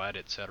moves with what,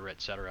 et cetera,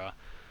 et cetera.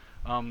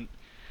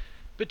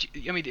 But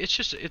I mean, it's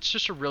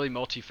just a really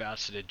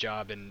multifaceted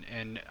job,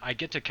 and I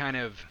get to kind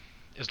of,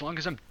 as long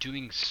as I'm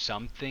doing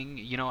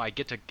something, I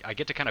get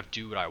to kind of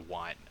do what I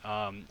want,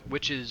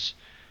 which is,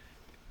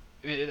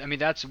 I mean,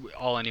 that's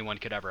all anyone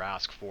could ever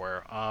ask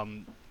for.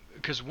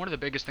 Because one of the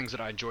biggest things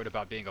that I enjoyed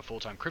about being a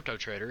full-time crypto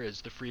trader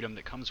is the freedom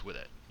that comes with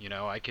it.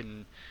 I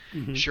can,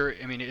 sure,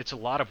 I mean, it's a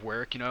lot of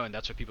work, and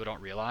that's what people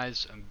don't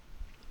realize.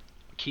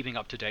 Keeping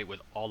up to date with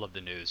all of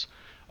the news.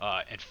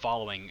 And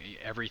following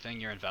everything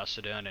you're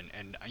invested in,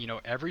 and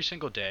every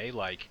single day,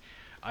 like,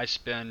 I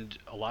spend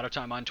a lot of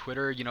time on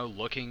Twitter,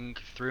 looking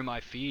through my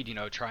feed,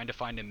 trying to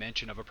find a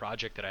mention of a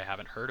project that I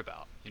haven't heard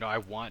about. I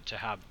want to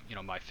have,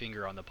 my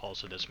finger on the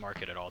pulse of this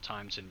market at all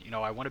times, and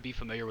I want to be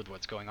familiar with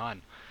what's going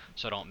on,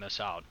 so I don't miss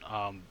out.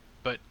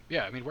 But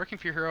yeah, I mean, working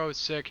for Hero is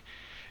sick.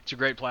 It's a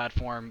great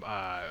platform.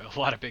 A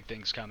lot of big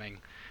things coming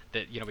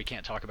that we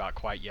can't talk about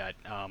quite yet.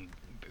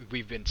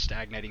 We've been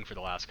stagnating for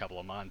the last couple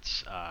of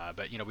months,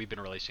 but we've been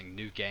releasing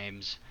new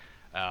games,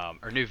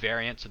 or new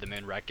variants of the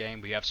Moonwreck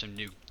game. We have some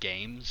new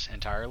games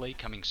entirely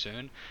coming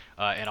soon,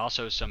 and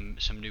also some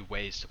new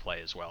ways to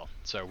play as well.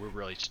 So we're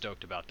really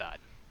stoked about that.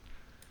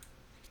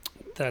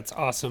 That's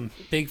awesome.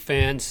 Big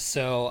fans.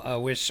 So I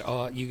wish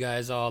you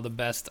guys all the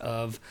best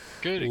of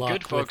luck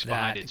good folks with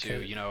behind that. it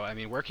too. I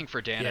mean, working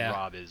for Dan and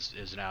Rob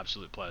is an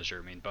absolute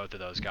pleasure. I mean, both of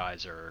those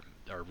guys are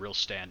real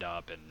stand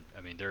up, and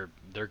I mean,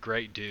 they're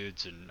great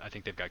dudes, and I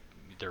think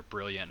they're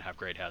brilliant and have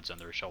great heads on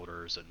their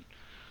shoulders, and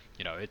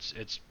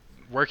it's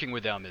working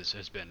with them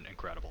has been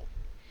incredible.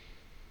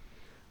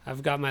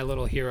 I've got my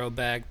little hero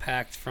bag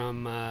packed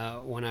from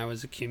when I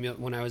was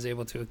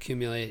able to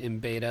accumulate in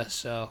beta,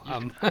 so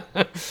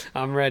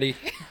I'm ready.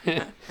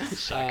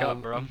 Suck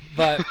up, bro.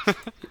 But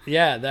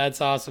yeah,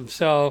 that's awesome.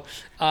 So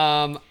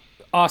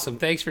awesome.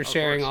 Thanks for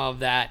sharing all of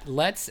that.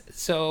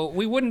 So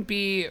we wouldn't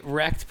be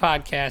Wrecked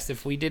Podcast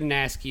if we didn't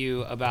ask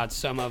you about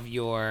some of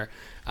your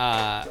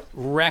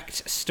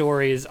wrecked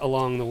stories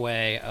along the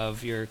way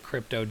of your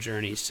crypto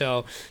journey.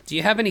 So do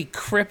you have any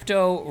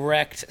crypto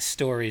wrecked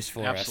stories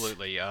for us?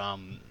 Absolutely.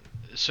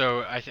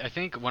 So I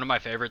think one of my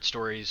favorite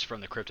stories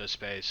from the crypto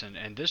space,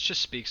 and this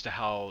just speaks to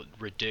how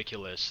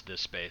ridiculous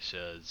this space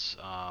is,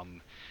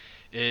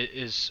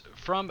 is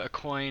from a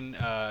coin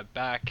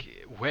back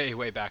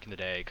way back in the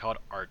day called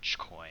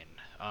Archcoin.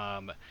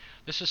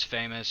 this is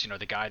famous.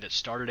 The guy that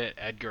started it,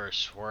 Edgar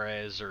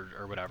Suarez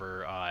or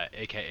whatever,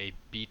 aka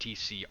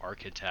BTC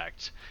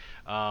Architect,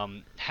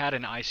 had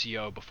an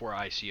ICO before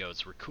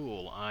ICOs were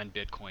cool on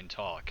Bitcoin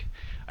Talk.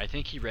 I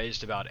think he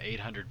raised about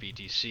 800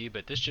 BTC,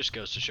 but this just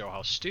goes to show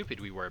how stupid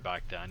we were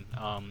back then.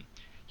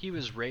 He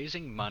was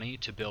raising money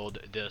to build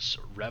this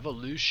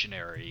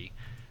revolutionary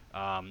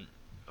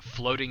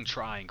floating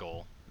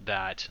triangle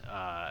that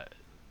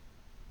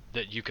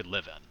you could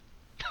live in.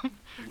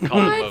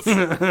 Called Moby.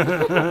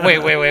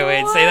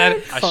 Wait. Say that.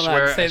 I Hold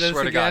swear, on. Say I this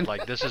swear to again. God,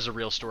 like this is a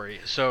real story.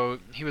 So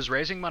he was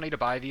raising money to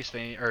buy these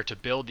things, or to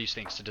build these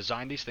things, to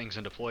design these things,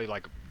 and deploy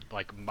like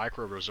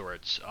micro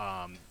resorts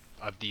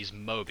of these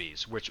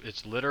Mobies, which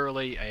it's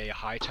literally a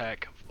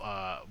high-tech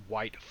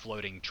white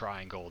floating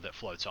triangle that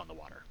floats on the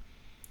water.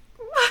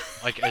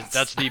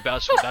 That's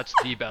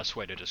the best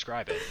way to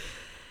describe it.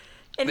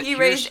 And But he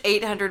raised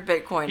 800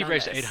 Bitcoin. He on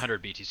raised this.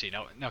 800 BTC.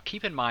 Now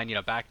keep in mind,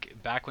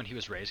 back when he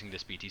was raising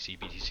this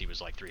BTC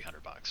was like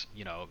 $300.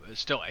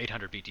 Still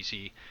 800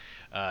 BTC.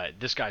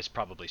 This guy's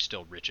probably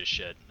still rich as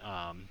shit.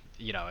 And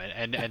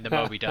the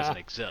Moby doesn't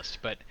exist.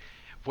 But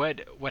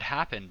what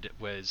happened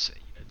was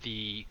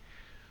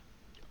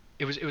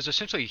it was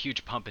essentially a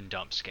huge pump and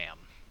dump scam.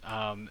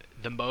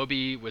 The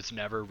Moby was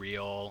never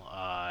real.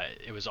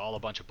 It was all a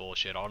bunch of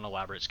bullshit, all an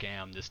elaborate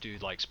scam. This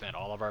dude spent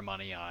all of our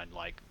money on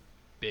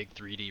big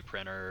 3D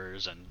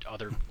printers and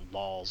other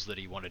lols that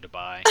he wanted to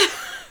buy.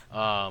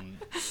 But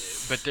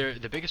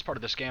the biggest part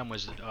of the scam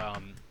was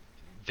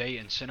they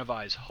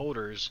incentivize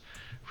holders,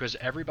 because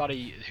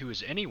everybody who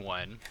was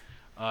anyone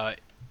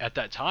at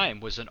that time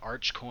was an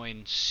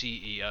Archcoin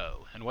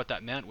CEO. And what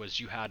that meant was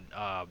you had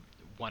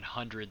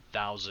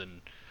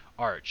 100,000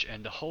 Arch.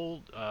 And the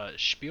whole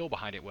spiel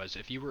behind it was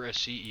if you were a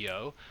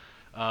CEO,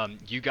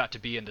 you got to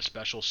be in the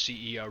special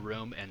CEO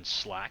room in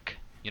Slack,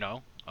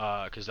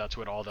 because that's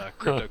what all the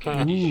crypto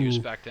communities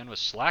used back then was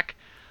Slack.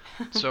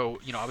 So,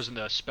 I was in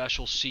the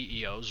special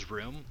CEO's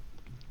room.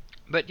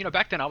 But,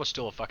 back then I was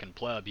still a fucking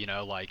pleb,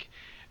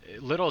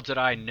 little did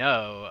I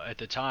know at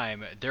the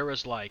time, there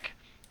was the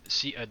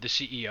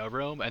CEO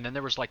room, and then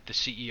there was the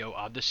CEO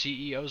of the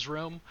CEO's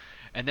room,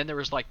 and then there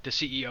was the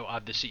CEO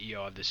of the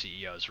CEO of the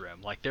CEO's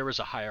room. There was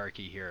a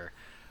hierarchy here.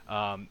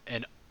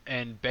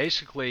 And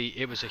basically,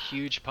 it was a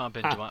huge pump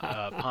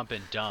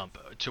and dump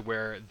to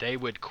where they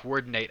would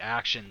coordinate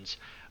actions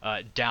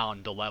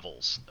down the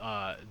levels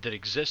that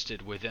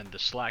existed within the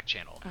Slack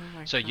channel.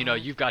 So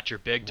you've got your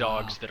big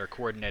dogs that are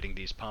coordinating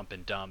these pump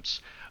and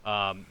dumps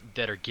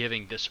that are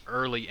giving this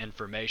early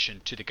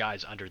information to the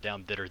guys under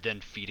them that are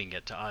then feeding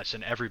it to us,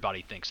 and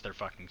everybody thinks they're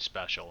fucking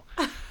special.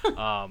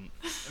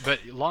 But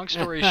long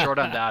story short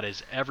on that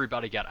is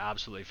everybody got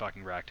absolutely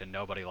fucking wrecked, and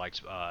nobody likes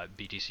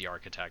BTC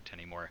Architect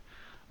anymore.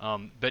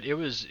 But it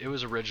was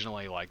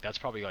originally that's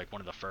probably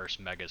one of the first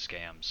mega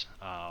scams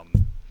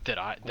that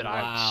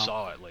I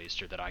saw, at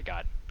least, or that I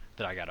got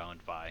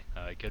owned by.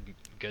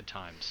 Good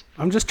times.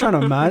 I'm just trying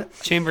to imagine.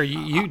 Chamber,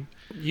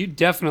 you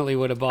definitely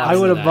would have bought. I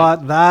would have that.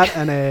 bought that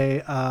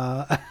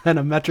and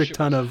a metric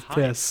ton of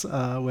piss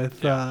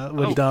with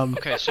Dumb.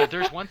 Okay, so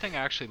there's one thing I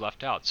actually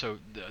left out. So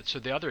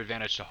the other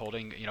advantage to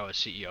holding a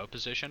CEO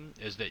position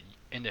is that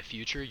in the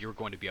future you're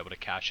going to be able to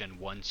cash in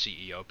one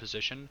CEO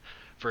position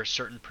for a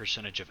certain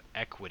percentage of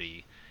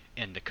equity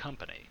in the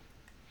company.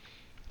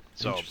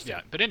 So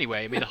yeah, but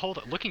anyway, the whole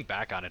looking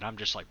back on it, I'm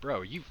just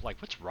bro, you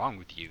what's wrong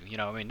with you?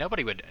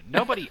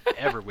 Nobody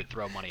ever would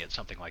throw money at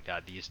something like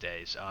that these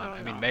days.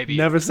 Maybe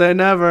Never say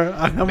never.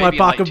 I have my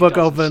pocketbook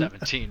open.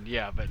 2017,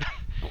 yeah, but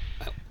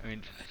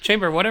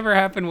Chamber, whatever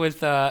happened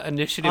with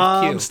Initiative Q?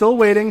 I'm still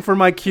waiting for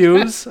my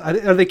Qs.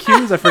 Are they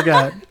Qs? I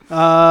forget.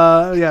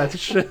 Yeah.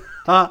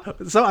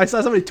 So I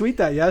saw somebody tweet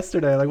that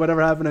yesterday.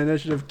 Whatever happened to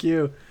Initiative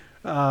Q?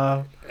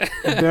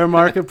 Bear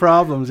market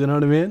problems. You know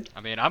what I mean?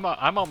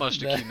 I'm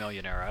almost a Q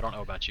millionaire. I don't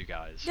know about you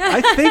guys.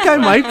 I think I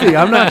might be.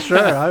 I'm not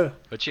sure.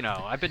 But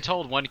I've been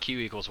told one Q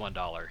equals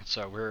 $1.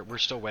 So we're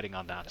still waiting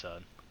on that.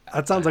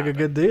 That sounds like a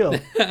good deal.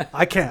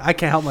 I can't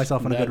help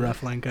myself on a good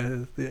ref link.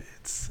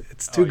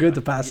 It's too good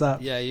to pass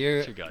up. Yeah,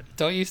 you're. Too good.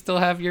 Don't you still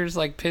have yours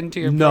pinned to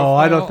your No, profile?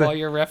 I don't think. All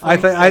your ref I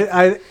links?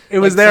 think it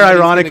was there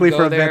somebody's ironically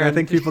gonna for go a bit. there I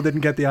think people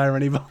didn't get the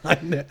irony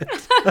behind it.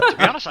 To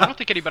be honest, I don't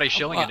think anybody's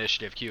shilling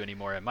Initiative Q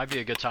anymore. It might be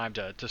a good time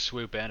to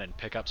swoop in and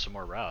pick up some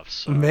more refs.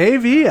 So.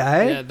 Maybe,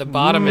 eh? Yeah, the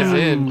bottom is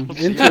in.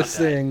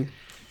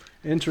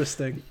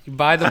 Interesting. You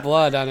buy the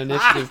blood on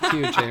Initiative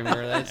Q,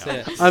 Chamber. That's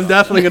it. I'm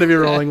definitely going to be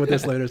rolling with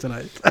this later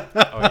tonight.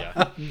 Oh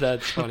yeah.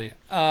 That's funny.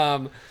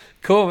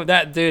 Cool.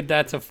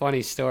 That's a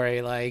funny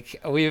story.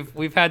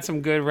 We've had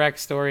some good rec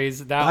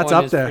stories. That's up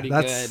one is there. pretty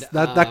That's good.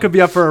 that could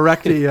be up for a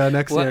recti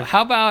next year.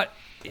 How about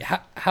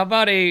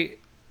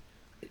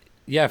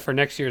for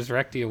next year's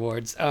Recti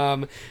Awards?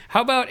 How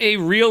about a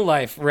real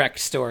life rec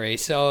story?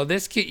 So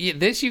this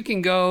you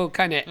can go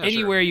kind of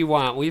anywhere you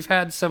want. We've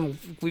had some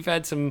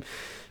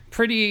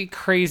pretty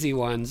crazy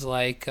ones,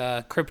 like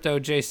Crypto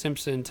J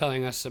Simpson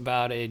telling us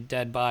about a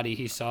dead body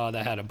he saw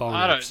that had a boner.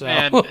 I don't, so,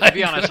 man. To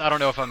be honest, I don't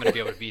know if I'm going to be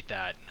able to beat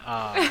that.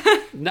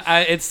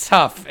 It's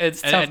tough.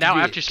 It's tough. And now to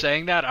beat. after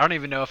saying that, I don't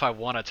even know if I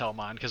want to tell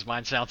mine because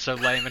mine sounds so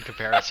lame in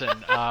comparison.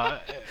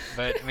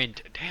 But I mean,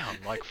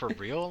 damn, like for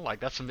real, like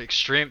that's some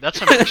extreme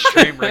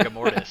rigor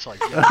mortis. Like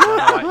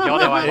y'all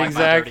know I like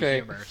Exactly. my dirty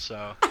humor,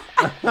 so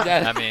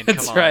That- I mean, come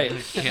that's on, right.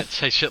 you can't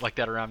say shit like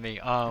that around me.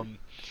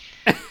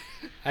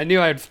 I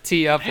knew I'd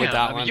tee up with Damn,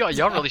 that I mean, one.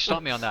 y'all really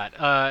stumped me on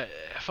that.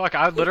 Fuck,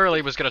 I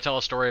literally was gonna tell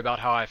a story about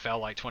how I fell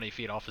like 20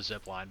 feet off a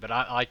zip line, but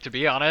I like to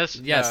be honest.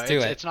 Yes, do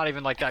it. It's not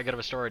even like that good of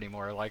a story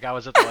anymore. Like I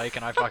was at the lake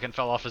and I fucking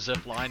fell off a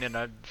zip line and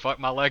I fucked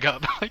my leg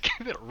up, like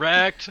it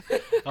wrecked.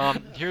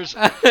 Here's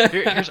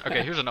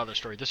another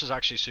story. This is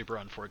actually super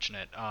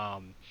unfortunate.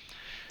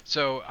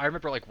 So I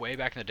remember like way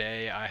back in the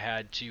day, I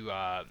had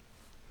to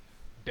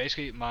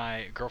basically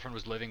my girlfriend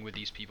was living with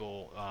these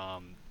people.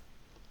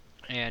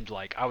 And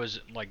like I was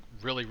like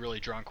really really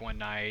drunk one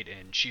night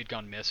and she had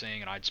gone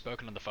missing and I'd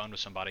spoken on the phone with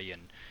somebody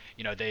and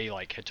they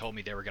like had told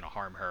me they were going to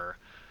harm her,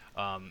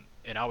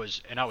 and I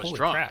was Holy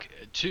drunk crap.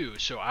 too,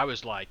 so I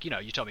was like, you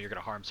tell me you're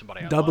going to harm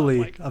somebody I Doubly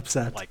love, like,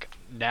 upset. like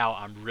now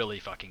I'm really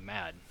fucking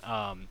mad.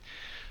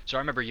 So I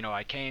remember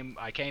I came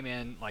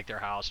in like their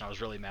house and I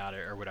was really mad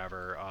or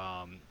whatever,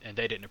 and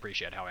they didn't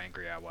appreciate how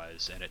angry I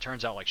was, and it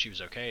turns out like she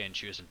was okay and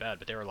she was in bed,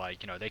 but they were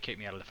like, they kicked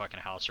me out of the fucking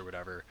house or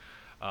whatever.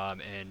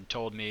 And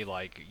told me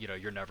like,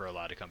 you're never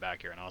allowed to come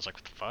back here. And I was like,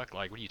 what the fuck?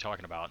 Like, what are you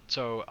talking about?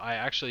 So I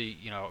actually,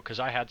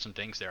 because I had some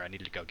things there I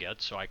needed to go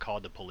get, so I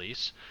called the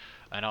police,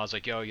 and I was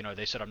like, yo,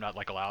 they said I'm not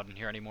like allowed in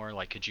here anymore.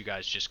 Like, could you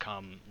guys just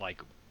come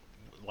like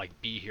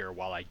be here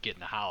while I get in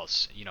the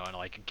house, and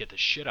like get the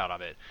shit out of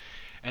it.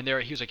 And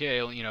he was like,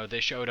 yeah, they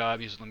showed up.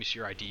 He was like, let me see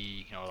your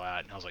ID,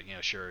 that. And I was like,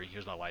 sure.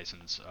 Here's my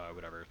license,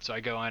 whatever. So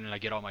I go in and I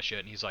get all my shit,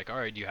 and he's like, all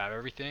right, do you have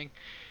everything?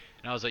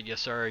 And I was like, yes,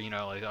 sir.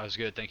 Like, I was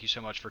good. Thank you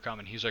so much for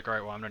coming. He's like, all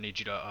right, well, I'm going to need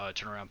you to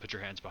turn around, put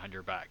your hands behind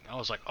your back. And I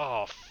was like,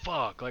 oh,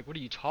 fuck. Like, what are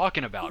you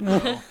talking about,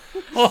 bro?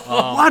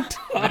 What?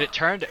 But it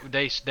turned,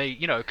 they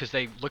because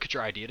they look at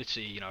your ID to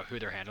see, who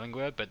they're handling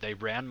with, but they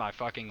ran my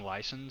fucking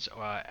license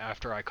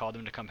after I called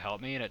them to come help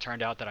me. And it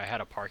turned out that I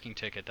had a parking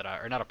ticket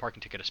or not a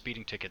parking ticket, a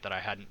speeding ticket that I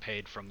hadn't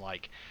paid from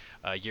like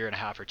a year and a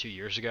half or 2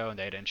 years ago, and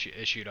they had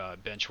issued a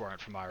bench warrant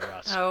for my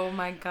arrest. Oh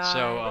my god.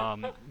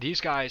 So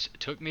these guys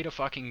took me to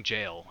fucking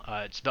jail.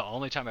 It's the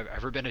only time I've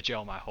ever been to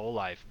jail in my whole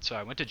life. So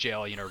I went to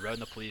jail, rode in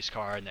the police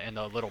car and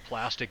the little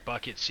plastic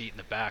bucket seat in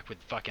the back with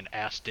fucking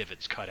ass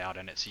divots cut out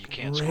in it so you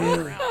can't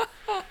swerve around.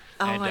 Oh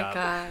And, my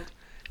god.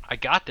 I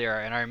got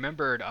there and I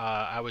remembered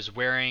I was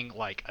wearing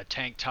like a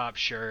tank top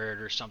shirt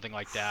or something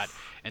like that,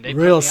 and they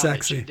Real put me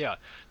sexy.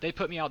 they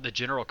put me out in the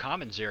general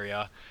commons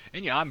area,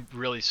 and I'm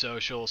really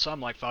social, so I'm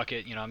like, fuck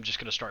it, I'm just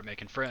gonna start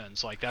making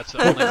friends. Like that's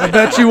the only way. I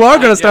bet you are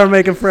gonna start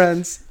making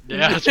friends.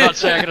 Yeah, I was about to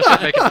say I'm gonna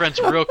start making friends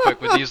real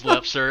quick with these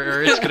lips,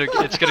 or it's gonna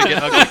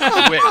get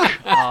ugly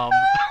quick.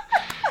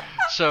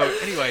 So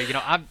anyway,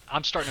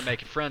 I'm starting to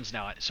make friends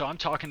now. So I'm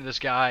talking to this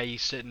guy.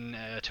 He's sitting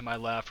to my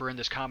left. We're in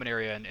this common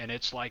area, and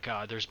it's like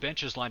there's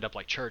benches lined up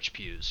like church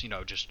pews,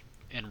 just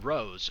in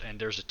rows, and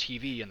there's a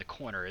TV in the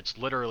corner. It's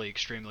literally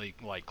extremely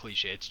like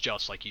cliche. It's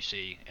just like you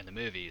see in the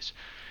movies.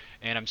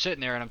 And I'm sitting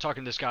there, and I'm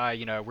talking to this guy.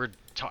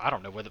 I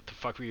don't know what the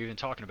fuck we were even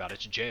talking about.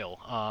 It's jail.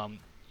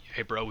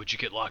 Hey bro, what'd you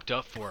get locked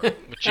up for?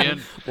 What you in?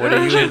 What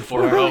are you in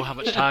for, bro? How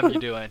much time you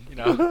doing?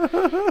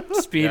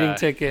 Speeding Yeah,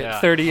 ticket, yeah,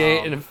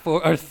 38 and a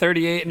 4 or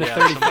 38 and a yeah,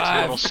 some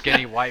 35. little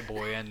skinny white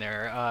boy in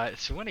there.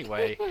 So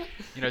anyway,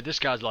 this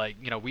guy's like,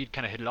 we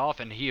kind of hit it off,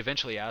 and he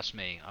eventually asked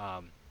me,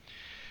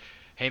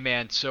 hey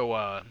man,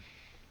 so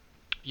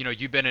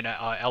you've been in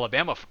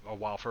Alabama for a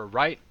while,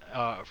 right?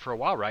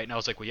 And I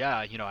was like, well, yeah,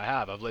 I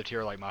have. I've lived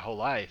here like my whole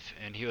life.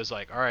 And he was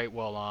like, all right,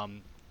 well,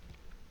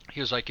 he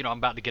was like, I'm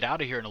about to get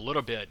out of here in a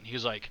little bit. And he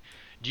was like,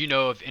 do you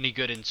know of any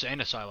good insane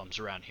asylums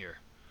around here?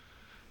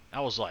 I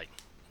was like,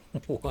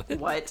 What?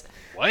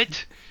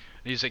 what?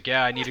 And he's like,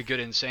 yeah, I need a good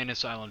insane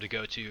asylum to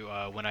go to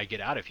when I get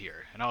out of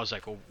here. And I was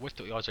like, well,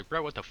 I was like,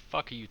 bro, what the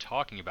fuck are you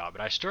talking about?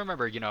 But I still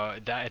remember,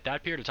 that at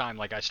that period of time,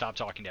 like I stopped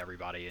talking to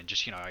everybody and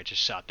just, I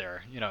just sat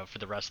there, for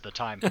the rest of the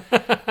time.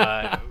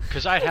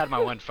 Because I had my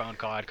one phone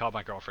call. I'd called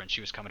my girlfriend.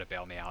 She was coming to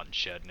bail me out and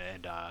shit.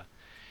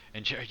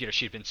 And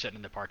she'd been sitting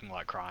in the parking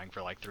lot crying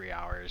for like 3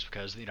 hours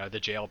because the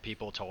jail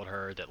people told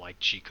her that like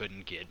she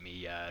couldn't get me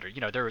yet,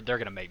 or they're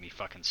gonna make me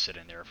fucking sit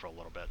in there for a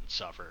little bit and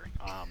suffer.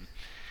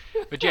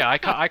 But yeah,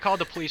 I called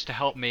the police to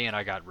help me and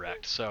I got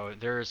wrecked. So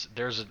there's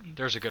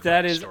a good.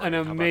 That wreck is story. an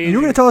How about amazing- And you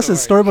were gonna tell us a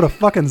story about a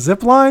fucking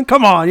zip line?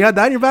 Come on, you had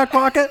that in your back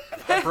pocket?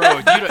 that? Bro,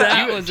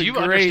 was do a you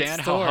great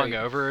understand story. how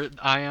hungover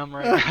I am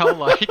right now?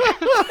 Like,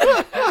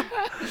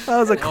 That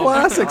was a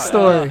classic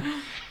story.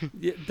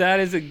 Yeah, that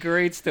is a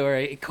great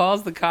story. He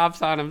calls the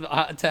cops on him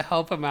to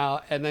help him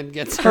out, and then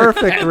gets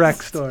Perfect arrested.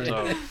 wreck story.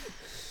 so,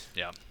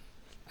 yeah.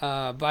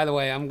 By the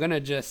way, I'm gonna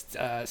just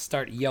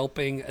start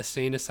yelping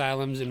insane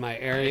asylums in my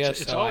area,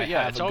 It's so I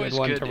have it's a always good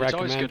one good. to It's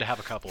always recommend. good to have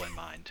a couple in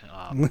mind.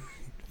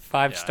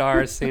 5 yeah.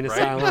 stars, insane Right?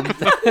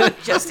 asylum.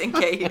 Just in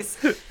case.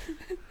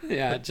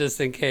 Yeah, just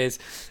in case.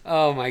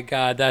 Oh my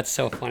God, that's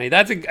so funny.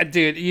 That's a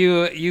dude.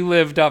 You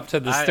lived up to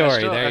the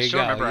story. I You still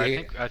go. remember.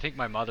 You- I think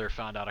my mother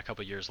found out a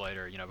couple years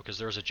later, because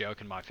there was a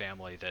joke in my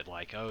family that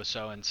like, oh,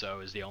 so and so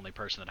is the only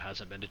person that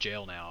hasn't been to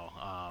jail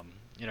now.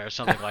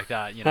 Something like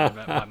that.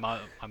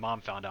 My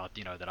mom found out,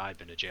 that I'd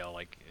been to jail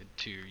like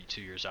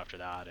two years after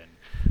that,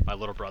 and my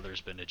little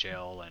brother's been to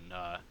jail, and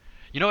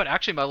you know what?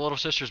 Actually, my little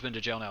sister's been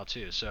to jail now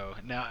too. So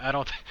now I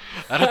don't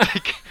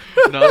think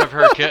none of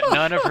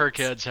her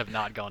kids have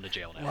not gone to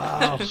jail now.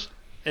 Wow.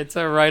 It's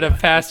a rite of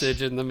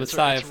passage in the It's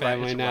Messiah it's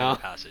family it's a now. rite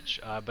of passage.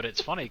 But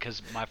it's funny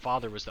because my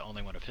father was the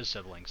only one of his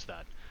siblings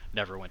that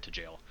never went to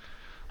jail.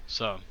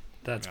 So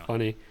That's yeah.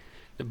 funny.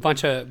 A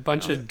bunch of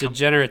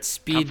degenerate Come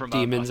speed from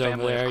demons a over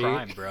family there. of You-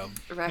 crime, bro.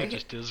 Right. It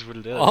just is what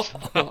it is.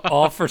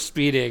 all for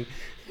speeding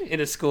in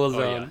a school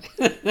Oh, zone.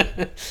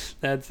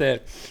 That's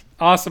it.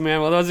 Awesome, man.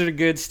 Well, those are the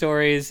good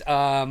stories.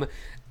 How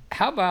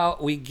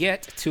about we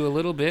get to a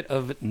little bit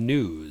of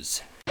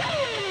news?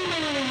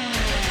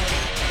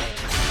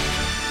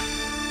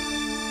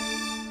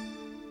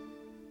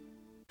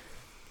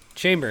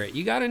 Chamber,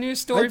 you got a news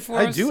story for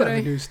I us do today?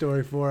 have a news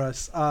story for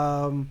us.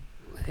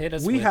 Hit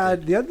us We with had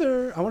it. the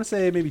other, I want to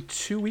say maybe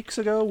 2 weeks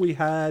ago, we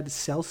had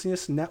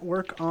Celsius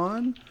Network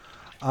on.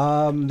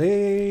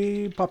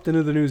 They popped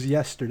into the news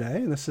yesterday,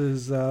 and this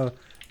is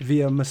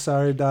via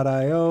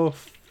Masari.io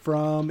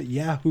from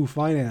Yahoo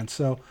Finance.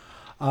 So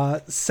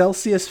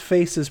Celsius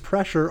faces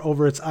pressure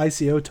over its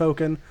ICO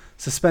token,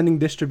 suspending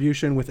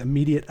distribution with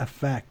immediate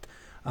effect.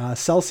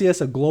 Celsius,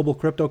 a global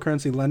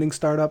cryptocurrency lending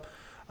startup,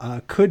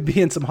 could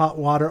be in some hot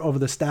water over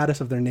the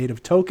status of their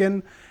native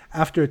token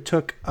after it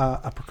took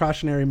a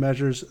precautionary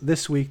measures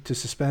this week to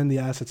suspend the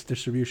asset's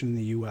distribution in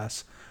the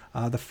U.S.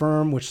 The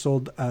firm, which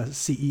sold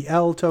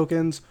CEL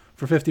tokens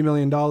for $50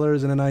 million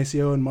in an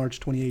ICO in March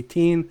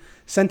 2018,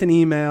 sent an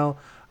email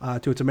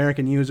to its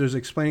American users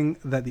explaining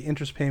that the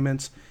interest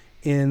payments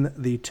in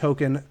the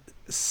token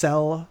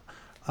CEL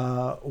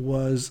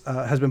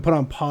has been put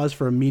on pause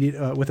for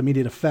with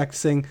immediate effect,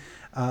 saying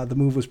the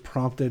move was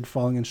prompted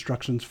following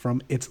instructions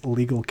from its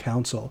legal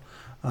counsel.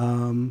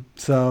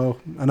 So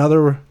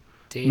another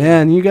Damn.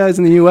 man, you guys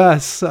in the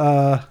U.S.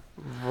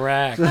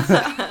 Rack.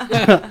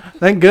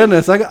 Thank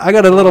goodness I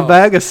got a little Oh.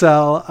 bag of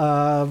CEL,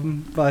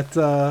 but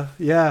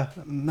yeah,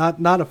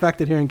 not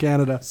affected here in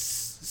Canada.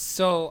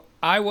 So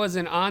I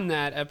wasn't on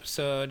that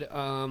episode.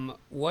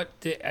 What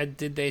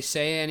did they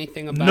say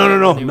anything about? No, it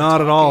when they were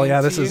not at all. talking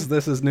Yeah, to this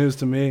you? is news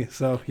to me.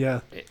 So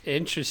yeah.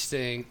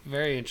 Interesting,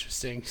 very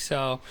interesting.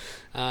 So,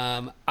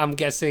 I'm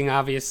guessing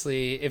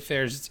obviously if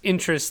there's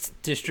interest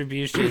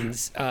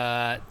distributions,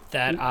 that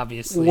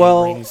obviously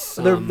Well, brings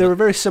some, they were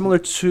very similar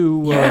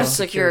to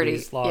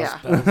Security, laws,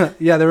 yeah. but-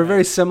 yeah, they were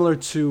very similar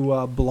to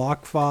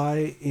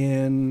BlockFi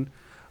in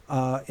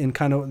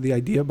kind of the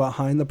idea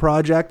behind the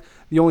project.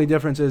 The only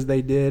difference is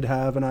they did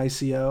have an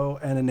ICO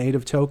and a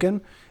native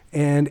token,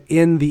 and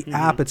in the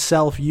app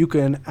itself, you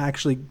can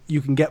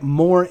get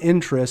more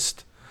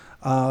interest.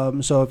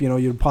 So if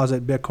you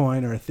deposit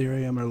Bitcoin or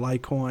Ethereum or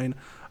Litecoin,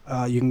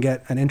 you can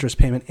get an interest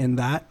payment in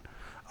that,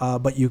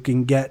 but you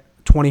can get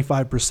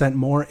 25%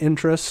 more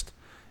interest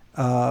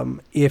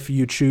if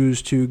you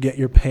choose to get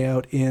your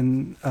payout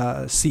in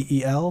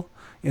CEL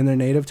in their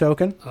native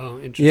token. Oh,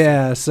 interesting.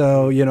 Yeah,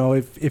 so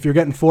if you're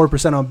getting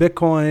 4% on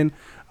Bitcoin,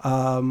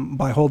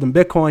 by holding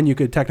Bitcoin, you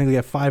could technically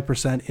get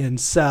 5% in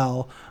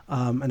CEL,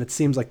 and it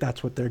seems like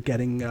that's what they're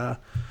getting.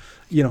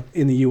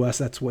 In the U.S.,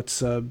 that's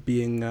what's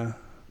being the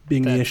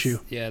issue.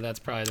 Yeah, that's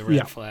probably the red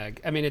Yeah.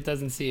 flag. I mean, it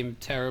doesn't seem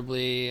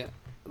terribly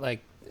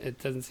it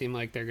doesn't seem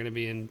like they're going to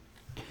be in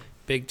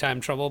big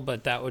time trouble,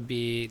 but that would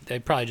be they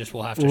probably just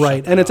will have to Right,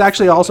 shut that and it's off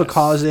actually for also US.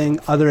 causing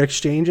other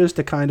exchanges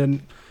to kind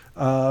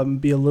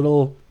of be a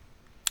little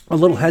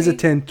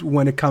hesitant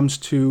when it comes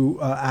to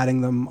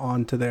adding them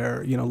onto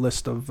their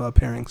list of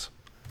pairings.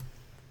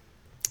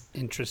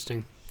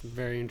 Interesting,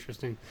 very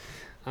interesting.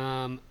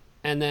 And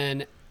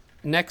then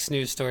next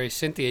news story,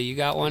 Cynthia, you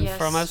got one Yes,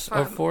 from us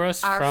or for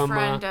us our from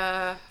friend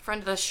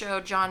of the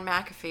show, John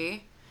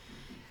McAfee,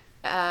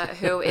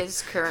 who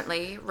is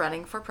currently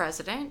running for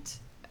president.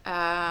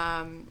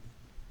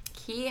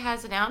 He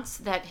has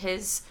announced that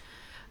his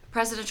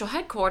presidential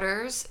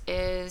headquarters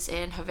is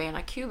in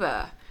Havana,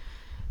 Cuba.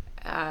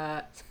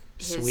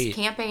 His Sweet.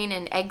 campaign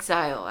in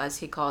exile, as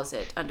he calls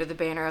it, under the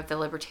banner of the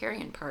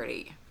Libertarian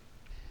Party.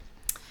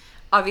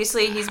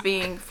 Obviously, he's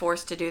being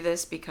forced to do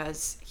this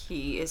because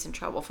he is in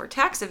trouble for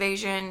tax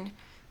evasion.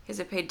 He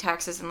hasn't paid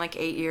taxes in like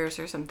 8 years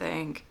or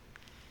something.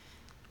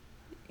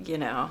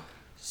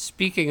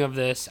 Speaking of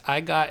this,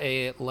 I got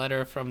a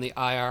letter from the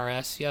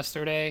IRS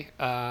yesterday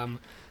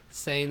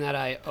saying that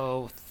I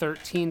owe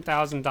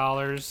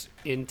 $13,000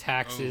 in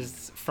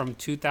taxes from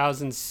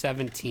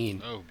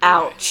 2017. Oh, boy.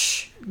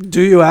 Ouch.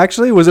 Do you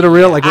actually? Was it a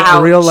real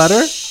a real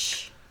letter?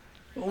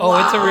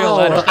 Oh, it's a real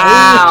letter.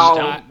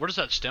 Ow. Where does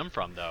that stem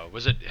from, though?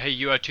 Was it, hey,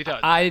 you owe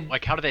 2,000?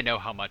 Like, how do they know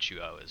how much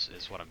you owe? Is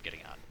what I'm getting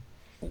at.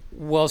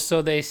 Well,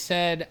 so they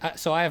said.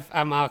 So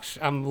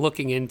I'm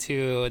looking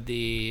into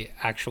the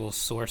actual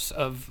source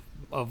of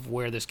of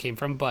where this came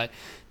from, but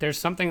there's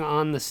something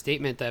on the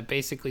statement that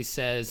basically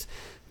says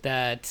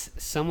that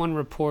someone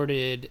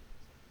reported,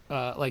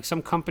 like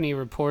some company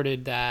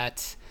reported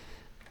that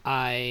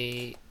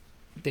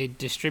they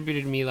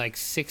distributed me like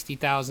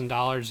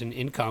 $60,000 in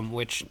income,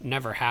 which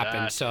never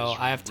happened. That so is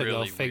I have to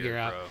really go figure weird,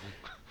 out. bro.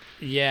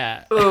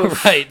 Yeah,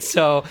 Oof. right.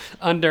 So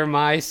under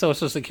my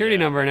social security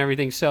number and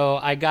everything, so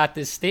I got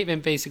this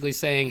statement basically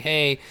saying,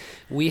 "Hey,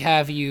 we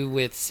have you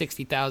with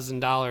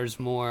 $60,000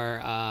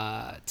 more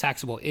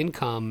taxable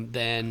income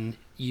than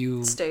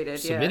you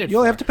Stated, yeah. submitted." You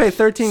only for." have to pay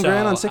 13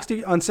 grand on So,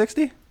 60 on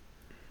 60.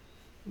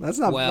 That's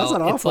not Well, that's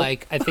not it's awful.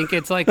 like I think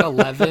it's like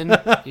 11.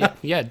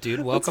 Yeah,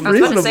 dude. Welcome. I was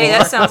about to say reasonable.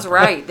 that sounds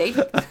right. They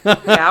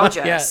gouge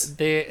Yeah, us.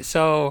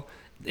 so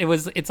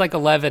it's like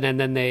 11, and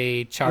then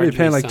they charge I'd be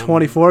paying me like some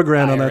 24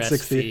 grand on that IRS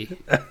 60. fee.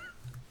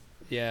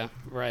 Yeah,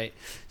 right.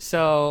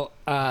 So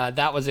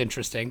that was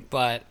interesting,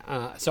 but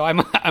so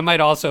I might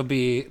also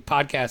be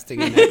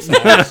podcasting in that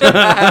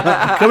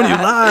side. Coming to you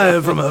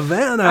live from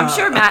Havana. I'm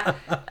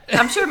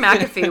sure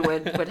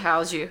McAfee would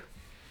house you.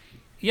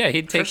 Yeah,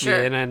 he'd take sure.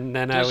 me in, and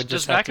then I would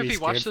Does just have to be McAfee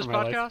scared watch this for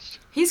my life. podcast?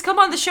 He's come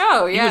on the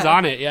show. Yeah, He was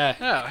on it, yeah.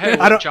 Yeah. Hey,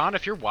 I don't- John,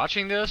 if you're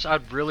watching this,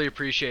 I'd really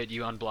appreciate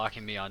you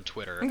unblocking me on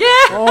Twitter. Yeah.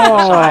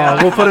 Oh,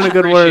 we'll put in a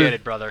good word.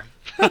 Appreciated, brother.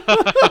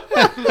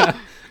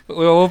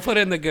 We'll put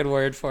in the good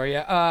word for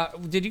you.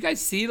 Did you guys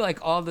see like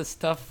all the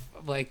stuff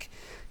like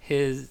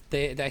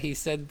that he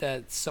said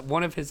that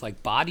one of his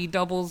like body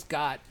doubles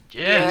got?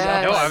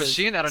 Yeah. No, I by was the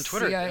seeing that on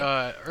Twitter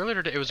CIA.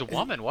 earlier today. It was a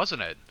woman,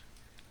 wasn't it?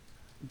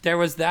 There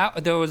was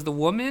the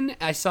woman.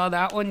 I saw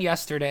that one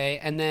yesterday,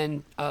 and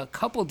then a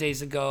couple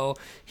days ago,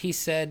 he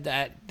said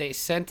that they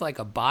sent like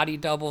a body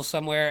double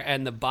somewhere,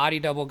 and the body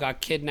double got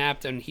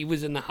kidnapped, and he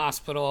was in the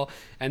hospital,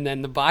 and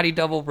then the body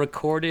double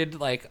recorded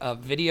like a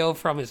video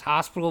from his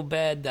hospital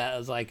bed that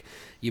was like,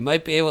 "You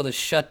might be able to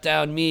shut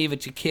down me,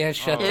 but you can't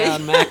shut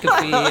down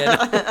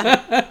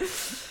McAfee."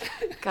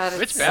 And God,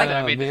 It's like, bad.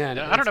 I Oh, mean, man,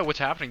 I don't know what's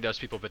happening to those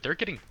people, but they're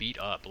getting beat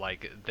up.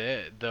 Like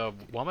the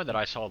woman that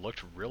I saw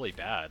looked really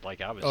bad.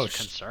 Like I was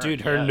concerned.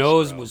 dude, her Yes,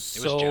 nose bro. was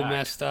It so jacked.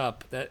 messed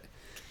up that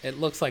it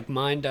looks like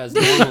mine does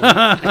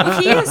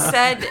normally. he has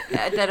said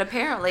that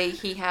apparently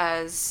he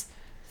has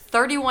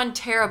 31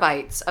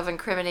 terabytes of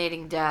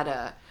incriminating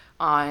data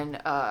on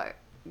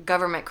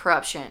government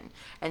corruption,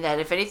 and that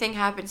if anything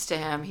happens to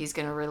him, he's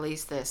going to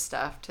release this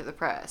stuff to the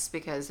press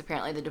because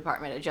apparently the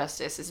Department of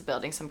Justice is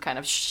building some kind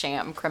of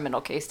sham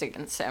criminal case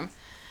against him.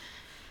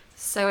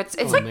 So it's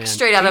like Man,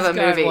 straight out of he's a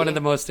got movie. one of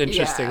the most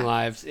interesting Yeah.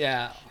 lives.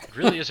 Yeah. It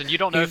really is, and you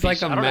don't know He's if like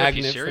he's, a I don't know if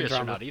he's magnet for serious or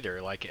drama. not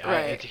either. Like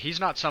Right.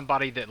 he's not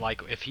somebody that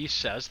like if he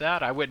says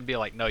that, I wouldn't be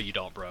like, no, you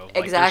don't, bro. Like,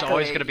 Exactly, There's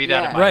always going to be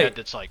that in yeah. my Right. head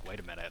that's like, wait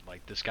a minute,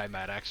 like this guy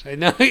might actually, I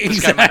know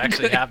this guy might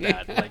actually exactly.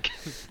 have that. Like.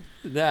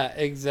 That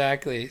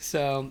exactly.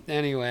 So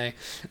anyway,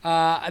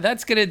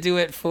 that's gonna do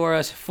it for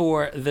us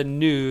for the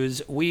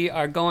news. We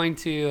are going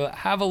to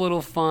have a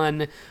little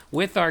fun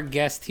with our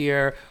guest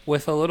here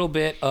with a little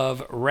bit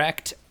of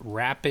wrecked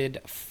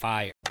rapid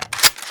fire.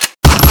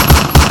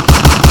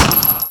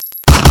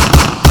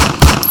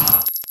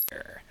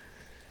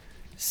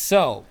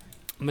 So,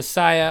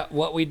 Messiah,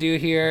 what we do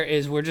here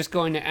is we're just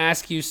going to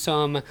ask you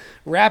some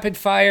rapid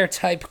fire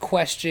type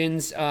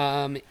questions,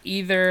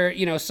 either,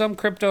 some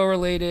crypto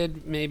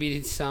related,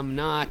 maybe some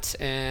not,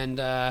 and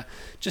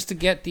just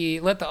to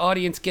let the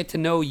audience get to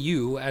know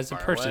you as a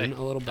Fire person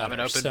away. a little better. I'm an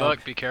open So,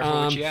 book. Be careful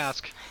what you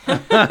ask.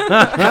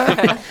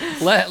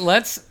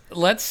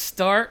 let's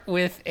start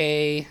with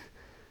a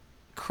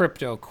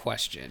crypto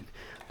question.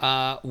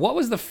 What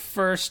was the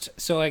first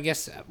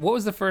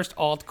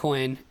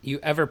altcoin you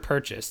ever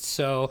purchased?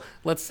 So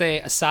let's say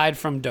aside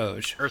from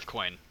Doge.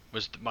 Earthcoin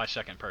was my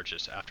second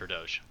purchase after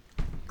Doge.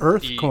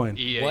 Earthcoin.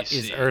 EAC. What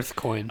is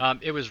Earthcoin?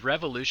 It was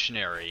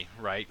revolutionary,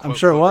 right? I'm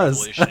sure it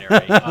was.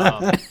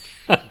 Revolutionary.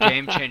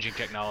 Game-changing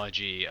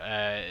technology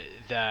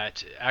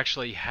that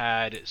actually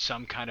had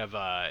some kind of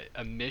a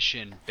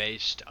mission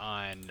based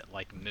on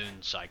like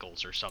moon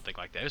cycles or something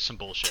like that. It was some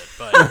bullshit,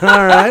 but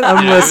All right,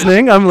 I'm Yeah, it was-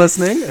 listening. I'm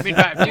listening. I mean,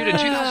 dude, in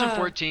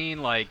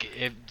 2014, like,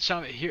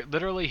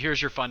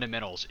 here's your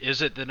fundamentals.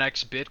 Is it the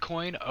next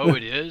Bitcoin? Oh,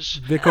 it is.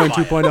 Bitcoin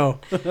Buy it.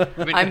 2.0.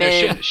 I mean, I'm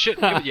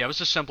in. it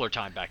was a simpler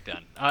time back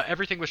then.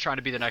 Everything was trying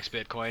to be the next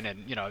Bitcoin,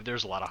 and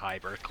there's a lot of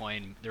hype.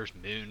 Earthcoin, there's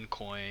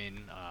Mooncoin,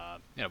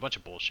 a bunch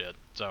of bullshit.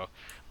 So,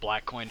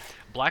 Blackcoin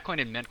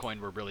and Mintcoin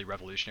were really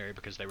revolutionary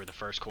because they were the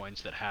first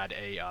coins that had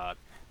a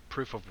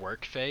proof of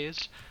work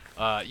phase.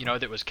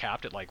 That was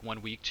capped at like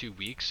 1 week, 2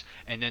 weeks,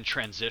 and then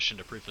transitioned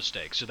to proof of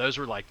stake. So those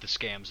were like the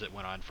scams that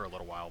went on for a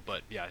little while.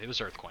 But yeah, it was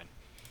Earthcoin.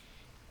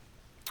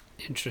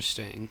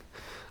 Interesting.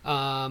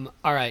 All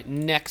right,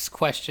 next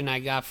question I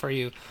got for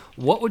you.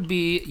 What would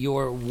be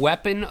your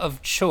weapon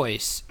of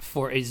choice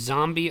for a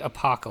zombie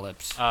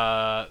apocalypse?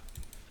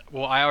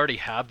 Well, I already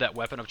have that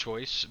weapon of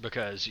choice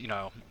because,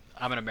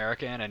 I'm an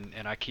American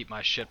and I keep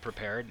my shit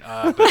prepared.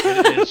 But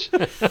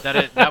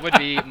that would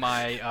be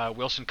my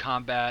Wilson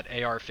Combat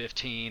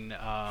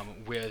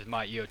AR-15 with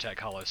my EOTech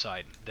Hollow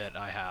sight that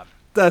I have.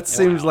 That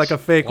seems like a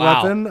fake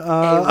Wow. weapon.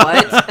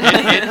 What?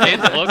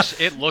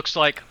 It looks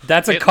like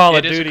That's a it- Call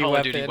of it is Duty a Call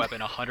of Duty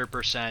weapon. weapon,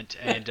 100%.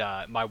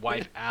 And my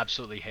wife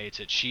absolutely hates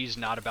it. She's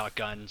not about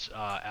guns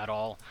at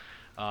all,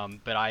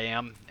 but I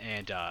am.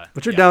 And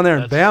But you're yeah, down there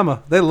in that's-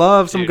 Bama. They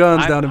love some Dude,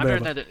 guns down in I'm Bama.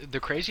 hearing that the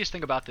craziest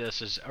thing about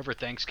this is over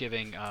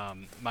Thanksgiving,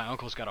 my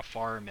uncle's got a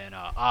farm in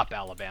Opp,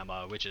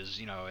 Alabama, which is,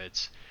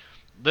 it's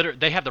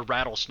they have the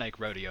rattlesnake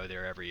rodeo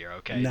there every year.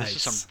 Okay, this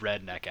is some Nice.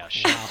 redneck ass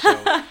shit.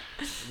 So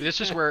this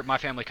is where my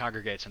family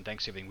congregates on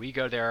Thanksgiving. We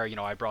go there.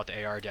 I brought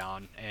the AR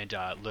down, and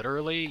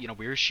literally,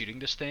 we were shooting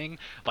this thing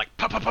like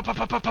pop, pop, pop, pop,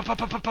 pop, pop, pop, pop,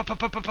 pop, pop,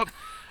 pop, pop, pop.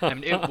 I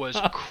mean, it was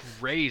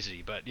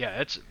crazy. But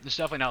yeah, it's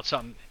definitely not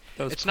something.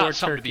 Those It's poor not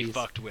something to be turkeys.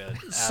 fucked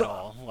with at So-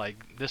 all.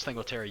 Like this thing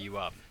will tear you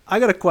up. I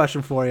got a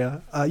question for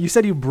you. You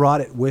said you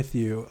brought it with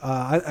you.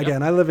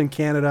 I live in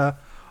Canada.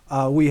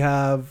 We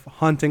have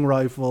hunting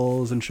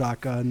rifles and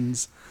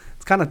shotguns.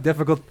 It's kind of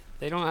difficult.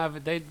 They don't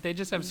have. They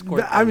just have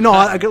squirt. I mean, no,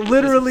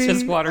 literally,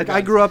 Just water like I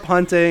guns. grew up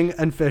hunting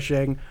and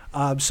fishing.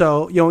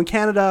 So in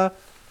Canada,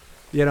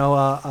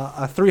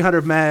 a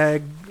 300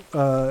 mag,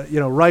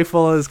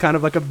 rifle is kind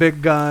of like a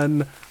big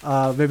gun,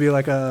 maybe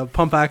like a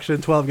pump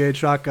action 12 gauge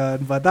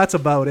shotgun, but that's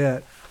about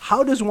it.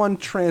 How does one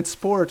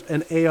transport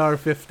an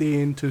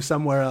AR-15 to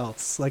somewhere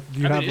else? Like, do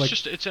you have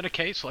like it's in a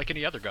case like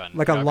any other gun.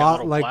 like You a know, got lot?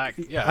 little Like, black-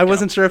 yeah, I got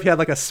wasn't sure if you had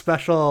like a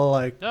special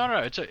like.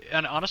 No.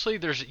 And honestly,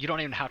 you don't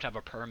even have to have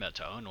a permit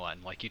to own one.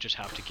 Like you just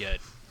have to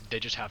they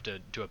just have to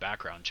do a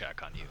background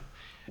check on you.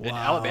 In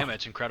Wow. Alabama,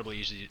 it's incredibly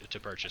easy to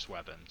purchase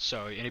weapons.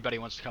 So anybody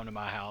wants to come to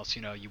my house,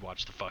 you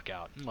watch the fuck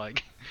out.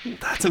 Like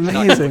That's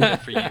amazing. good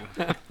for you.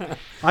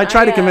 I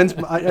tried to I, convince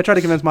I tried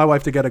to convince my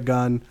wife to get a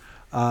gun,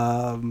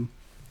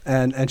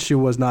 and she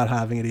was not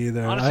having it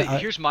either. Honestly, I-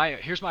 here's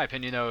my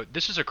opinion though.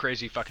 This is a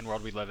crazy fucking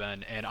world we live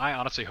in, and I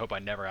honestly hope I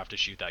never have to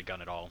shoot that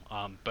gun at all.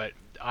 But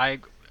I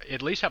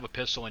at least have a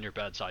pistol in your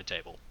bedside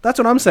table. That's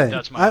what I'm saying.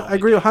 That's my I only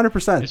agree thing.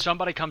 100%. If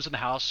somebody comes in the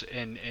house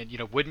and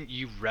wouldn't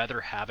you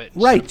rather have it?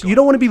 instead Right. of You going,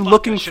 don't want to be "Fuck, I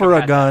looking should've for a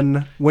had gun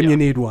that." when you Yeah.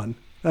 need one.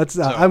 That's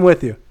So- I'm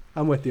with you.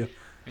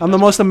 I'm the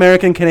most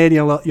American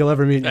Canadian you'll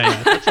ever meet. in your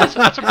Hey, life.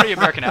 that's a pretty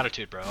American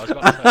attitude, bro. I was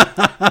about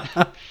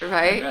to say.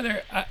 Right?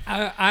 Rather,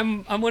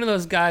 I'm one of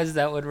those guys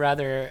that would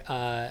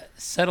rather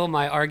settle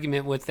my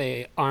argument with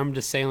a armed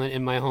assailant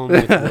in my home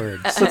with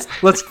words.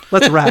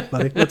 Let's rap,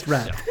 buddy. Let's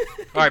rap.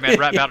 All right, man.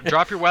 Rap battle.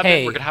 Drop your weapon.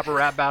 Hey. We're gonna have a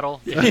rap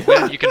battle. If you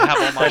win, you can have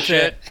all my That's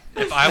shit. it.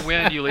 If I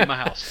win, you leave my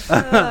house.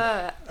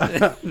 I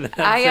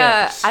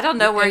don't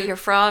know where you're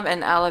from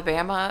in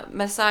Alabama,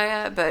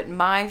 Messiah, but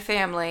my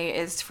family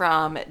is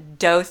from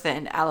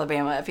Dothan,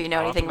 Alabama. If you know Oh,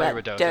 I'm anything familiar about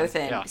with Dothan.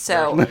 Dothan, Yeah,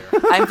 so very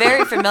familiar. I'm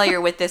very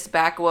familiar with this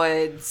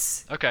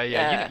backwoods. Okay,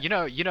 yeah. You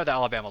know the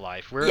Alabama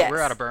life. We're Yes.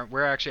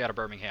 we're actually out of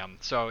Birmingham,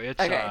 so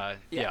it's Okay, yeah.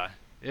 yeah.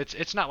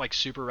 It's not like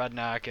super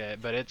redneck,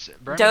 but it's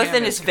Birmingham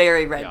Dothan is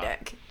very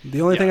redneck.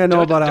 The only Yeah, thing I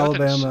know about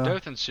Dothan's- Alabama.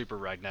 Dothan's super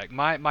redneck.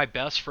 My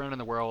best friend in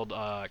the world,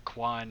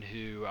 Quan,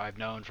 who I've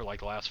known for like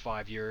the last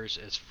 5 years,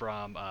 is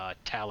from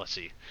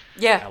Tallahassee,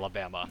 Yeah,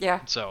 Alabama.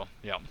 Yeah. So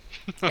yeah.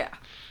 yeah.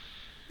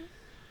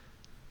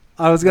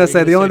 I was gonna What were say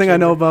you the gonna only say, thing I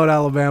know Chamber? about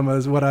Alabama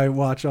is what I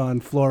watch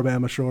on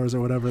Floribama Shores or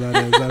whatever that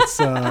is. That's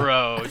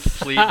Bro,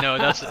 please no.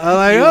 That's I'm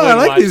like, You oh, I would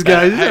like watch these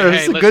that. guys. These are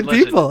some good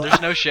people.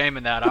 There's no shame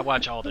in that. I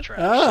watch all the trash.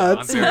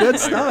 Ah, so that's I'm some very good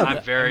familiar. stuff.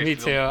 I'm very Me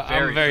too. I'm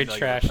very familiar with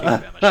trashy.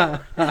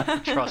 Alabama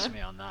Shore. Trust me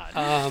on that.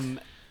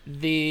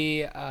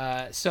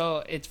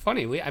 So it's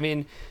funny. I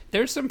mean,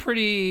 there's some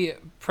pretty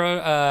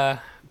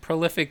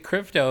prolific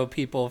crypto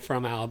people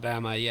from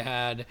Alabama. You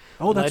had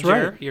Oh, that's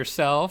Ledger, right.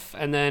 yourself,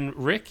 and then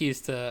Rick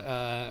used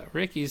to live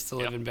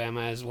Yep. in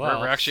Bama as well.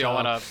 We're actually all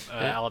in a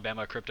yeah.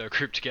 Alabama crypto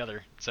group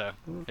together. So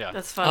yeah.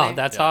 That's funny. Oh,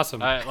 that's Yeah.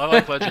 awesome. I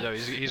like Ledger though.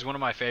 He's one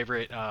of my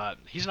favorite.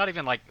 He's not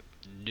even like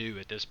new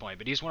at this point,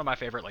 but he's one of my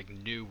favorite like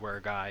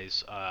newer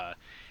guys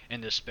in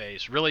this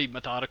space. Really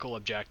methodical,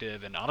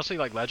 objective, and honestly,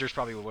 like Ledger's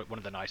probably one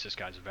of the nicest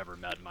guys I've ever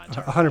met in my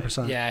entire life.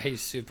 100%. Yeah, he's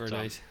super So,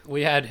 nice.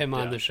 We had him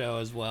on yeah. the show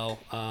as well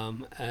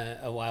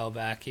a while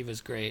back. He was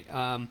great.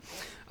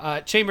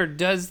 Chamber,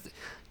 does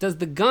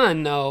the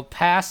gun though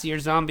pass your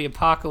zombie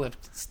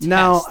apocalypse test?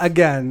 Now,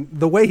 again,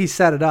 the way he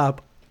set it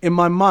up, in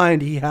my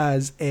mind, he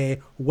has a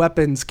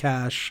weapons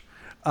cache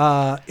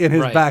in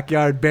his Right.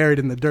 backyard, buried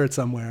in the dirt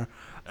somewhere.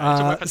 It's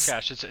a weapons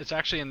cache. It's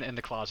actually in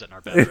the closet in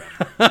our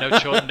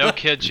bedroom. No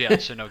kids yet,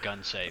 so no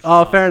gun safe.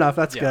 Oh, fair enough.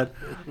 That's yeah.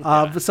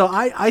 good. So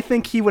I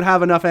think he would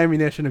have enough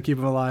ammunition to keep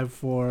him alive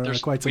for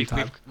quite some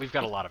time. We've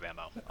got a lot of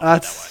ammo. I'll put it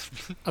That's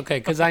that way. Okay,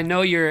 because I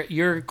know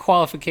your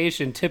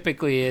qualification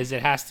typically is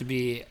it has to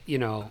be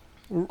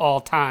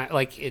all time,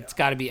 like it's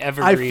got to be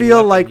evergreen. I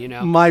feel weapon,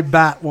 like my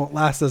bat won't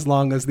last as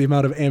long as the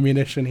amount of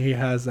ammunition he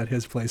has at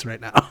his place right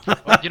now. Well,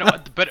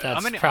 but I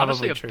That's mean, probably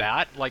honestly, a true.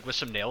 bat like with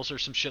some nails or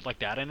some shit like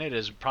that in it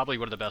is probably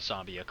one of the best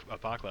zombie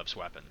apocalypse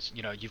weapons.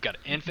 You've got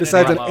infinite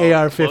Besides an ammo,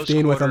 AR-15 close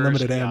with quarters,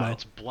 unlimited yeah, ammo.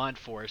 It's blunt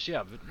force,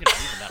 yeah, but even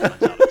that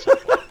runs out at some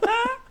point.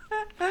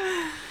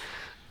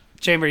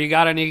 Chamber, you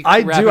got any?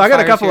 I rapid do. I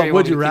got a fires couple here? of You would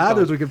want you me to keep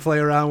rather's going? we can play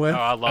around with. Oh,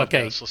 I love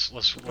Okay. this.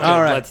 Let's All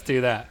right. Let's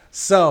do that.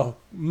 So,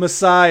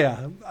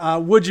 Messiah,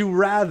 would you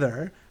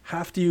rather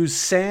have to use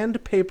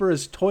sandpaper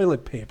as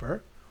toilet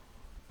paper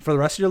for the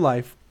rest of your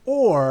life,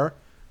 or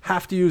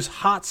have to use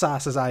hot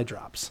sauce as eye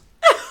drops?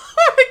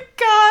 Oh my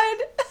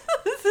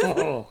god.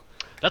 Oh.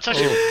 That's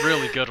actually a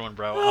really good one,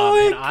 bro. Oh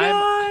and my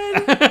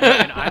god.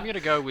 and I'm gonna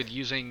go with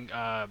using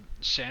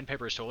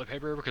sandpaper as toilet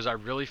paper because I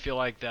really feel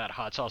like that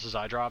hot sauce's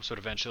eye drops would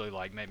eventually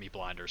like make me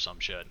blind or some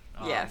shit.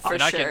 Yeah, for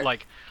and I sure. can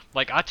like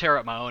I tear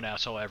up my own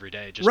asshole every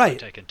day just Right.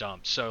 by taking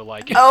dumps. So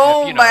like,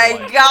 Oh if, you know, my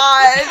like,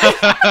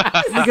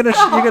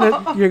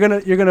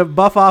 god. You're gonna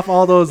buff off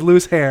all those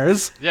loose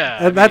hairs. Yeah,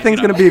 And I that mean,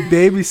 thing's you know. gonna be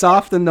baby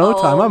soft in no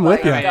time. Oh I'm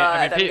with my you.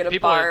 God. I'm gonna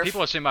people barf.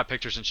 have seen my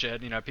pictures and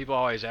shit. You know, people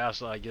always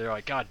ask like, they're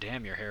like, "God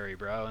damn, you're hairy,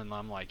 bro," and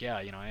I'm like, "Yeah,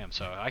 you know, I am."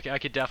 So I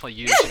could definitely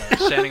use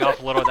sanding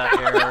off a little of that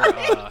hair.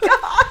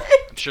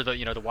 I'm sure that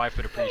the wife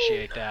would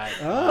appreciate that.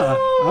 Ah,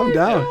 I'm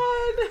down.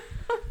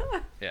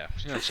 Yeah,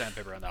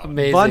 sandpaper on that one.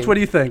 Amazing. Bunch, what do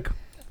you think?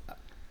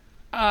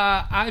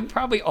 I'm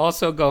probably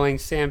also going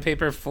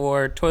sandpaper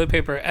for toilet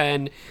paper,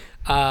 and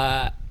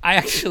I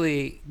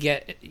actually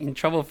get in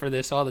trouble for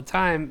this all the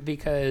time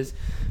because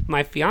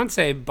my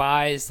fiance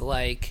buys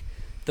like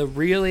the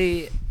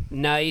really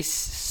nice,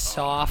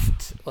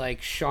 soft, like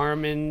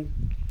Charmin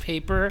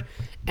paper,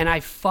 and I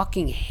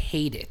fucking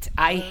hate it.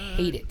 I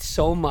hate it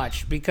so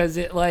much because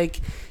it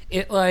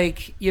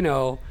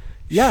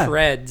Yeah.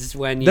 shreds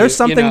when you. There's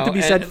something you know, to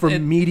be said and- for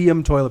and-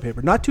 medium toilet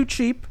paper. Not too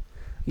cheap,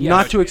 Yeah.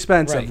 not too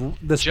expensive. Right.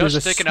 There's Just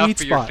a thick sweet enough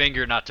for your spot.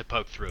 finger not to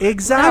poke through it.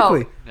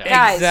 Exactly. No,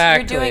 guys,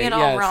 Exactly, you're doing it all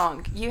yes.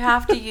 wrong. You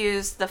have to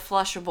use the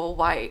flushable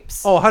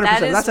wipes. Oh, 100%.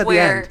 That is That's at the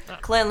where end.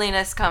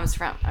 cleanliness comes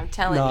from. I'm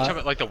telling No. You you. talking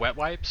about, like the wet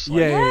wipes? Yeah,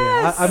 Like,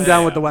 yeah. Yes. I'm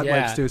down with the wet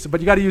Yeah. wipes too. So,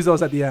 but you got to use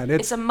those at the end.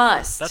 It's a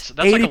must. That's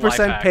like a 80% life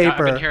hack. I've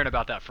paper. been hearing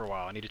about that for a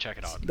while. I need to check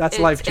it out. That's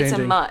It's life a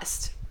changing.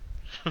 must.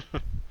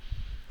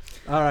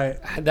 All right.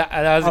 That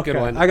was a Okay,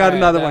 good one. I got All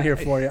another right, one here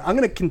for you. I'm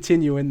going to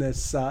continue in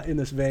this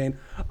vein.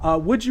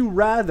 Would you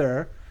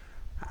rather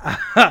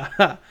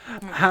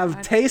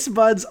have taste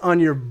buds on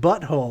your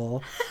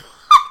butthole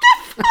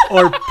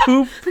or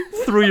poop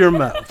through your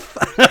mouth?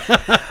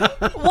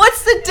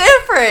 What's the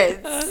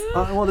difference?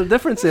 Well, the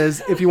difference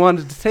is if you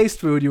wanted to taste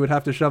food, you would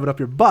have to shove it up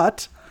your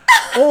butt,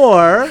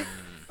 or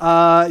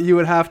you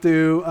would have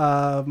to,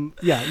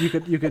 you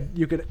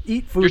could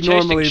eat food You're tasting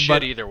normally, shit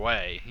but either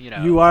way. You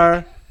know. you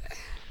are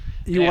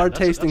Damn,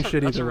 tasting that's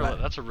shit that's either a way.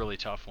 really, that's a really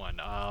tough one.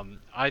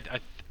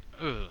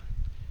 Ugh.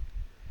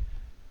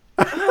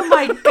 Oh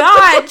my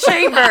god,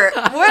 Chamber.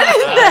 What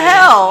in the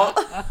hell?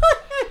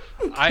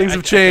 Things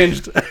have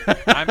changed.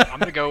 I'm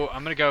gonna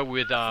go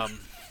with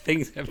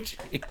Things have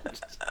changed.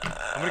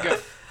 I'm gonna go.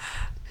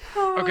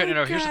 Oh Okay, my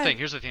no. Here's the God. thing.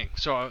 Here's the thing.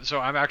 So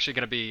I'm actually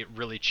gonna be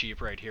really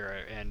cheap right here,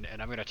 and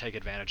I'm gonna take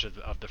advantage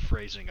of the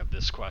phrasing of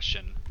this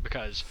question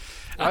because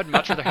I'd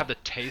much rather have the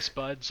taste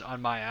buds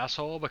on my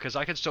asshole because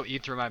I can still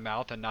eat through my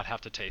mouth and not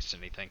have to taste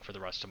anything for the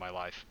rest of my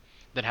life,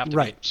 than have to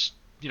Right.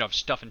 be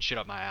stuffing shit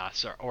up my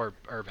ass or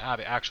have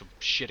actual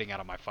shitting out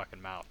of my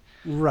fucking mouth.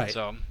 Right.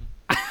 So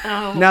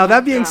Oh Now my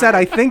that being said, God.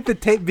 I think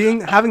that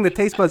having the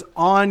taste buds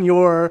on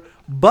your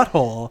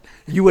butthole,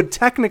 you would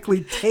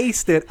technically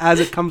taste it as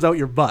it comes out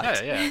your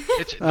butt. yeah.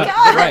 It's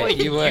God. Right,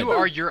 you would. You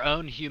are your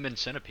own human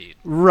centipede.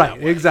 Right,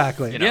 that way.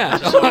 exactly. You know, Yeah.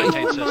 it's a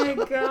self-contained Oh system.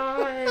 my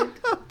god.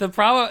 The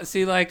problem,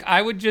 see, like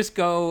I would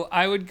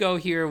go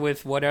here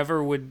with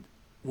whatever would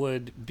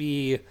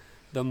be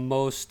the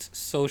most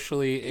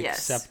socially Yes,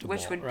 acceptable,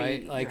 which would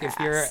right? be Like your if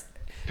you're, ass.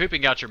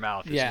 Pooping out your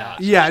mouth is Yeah.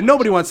 not. Yeah,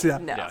 nobody wants to see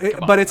that. No. Yeah, It-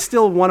 come on. but it's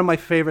still one of my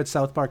favorite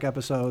South Park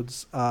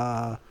episodes.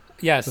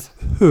 yes,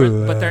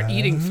 but they're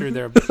eating through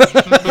their,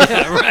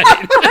 yeah,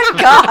 right,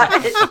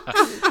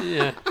 God.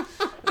 yeah.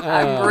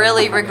 I'm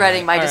really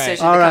regretting my All right.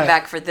 decision All to right. come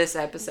back for this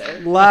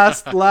episode.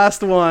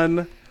 last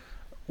one.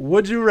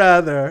 Would you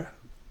rather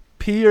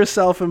pee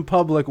yourself in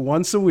public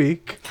once a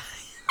week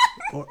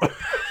or,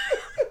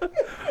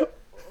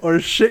 or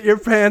shit your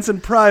pants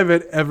in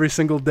private every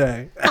single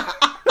day?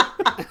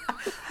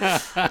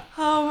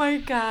 Oh my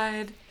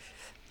god.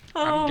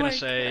 I'm Oh gonna my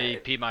say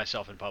God. pee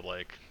myself in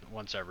public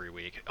once every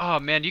week. Oh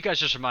man, you guys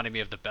just reminded me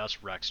of the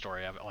best wreck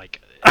story I've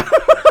like. In my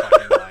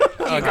fucking life.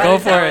 Oh, gotta go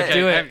for tell it, it.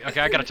 do it.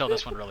 I gotta tell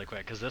this one really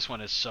quick because this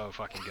one is so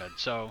fucking good.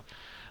 So,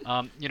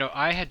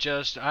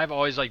 I've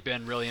always like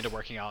been really into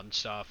working out and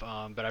stuff,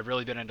 but I've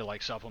really been into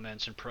like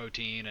supplements and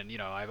protein, and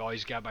I've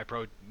always got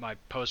my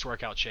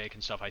post-workout shake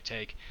and stuff I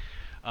take.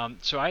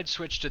 So I had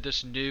switched to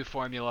this new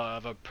formula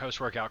of a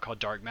post-workout called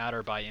Dark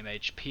Matter by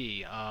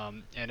MHP,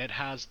 and it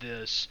has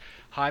this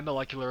high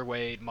molecular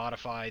weight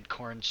modified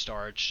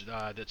cornstarch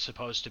that's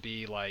supposed to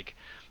be like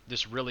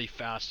this really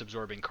fast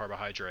absorbing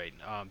carbohydrate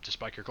to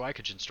spike your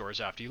glycogen stores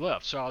after you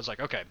lift. So I was like,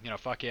 okay,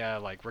 fuck yeah,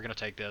 like we're gonna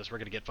take this, we're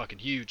gonna get fucking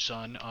huge,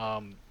 son.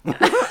 So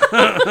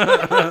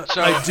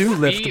I do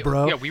lift,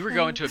 bro. Yeah, we were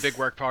going to a big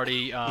work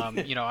party. I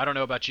don't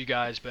know about you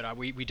guys, but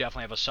we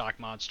definitely have a sock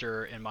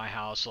monster in my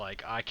house.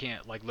 Like I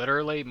can't, like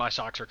literally, my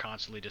socks are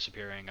constantly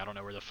disappearing. I don't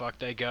know where the fuck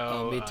they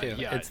go. Oh, me too.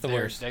 Yeah, It's the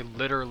they're- worst. They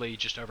literally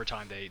just over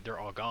time they're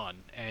all gone.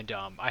 And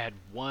I had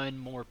one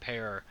more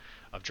pair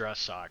of dress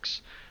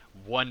socks,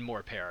 one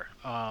more pair.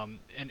 And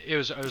it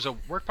was a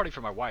work party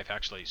for my wife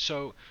actually.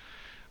 So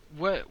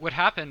what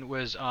happened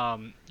was,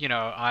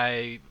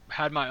 I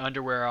had my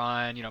underwear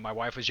on. My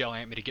wife was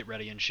yelling at me to get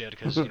ready and shit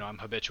because I'm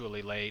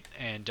habitually late,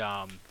 and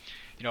I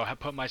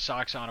put my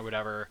socks on or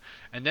whatever,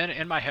 and then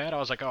in my head I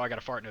was like, oh, I got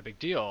to fart, no big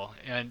deal,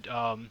 and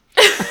I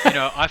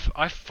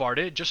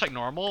farted just like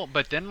normal,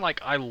 but then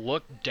like I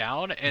looked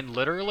down and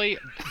literally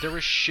there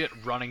was shit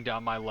running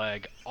down my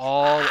leg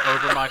all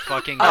over my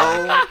fucking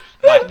leg.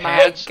 My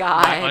pants,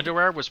 God. my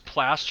underwear was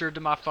plastered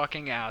to my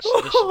fucking ass.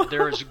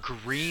 There is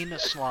green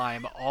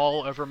slime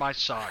all over my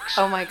socks.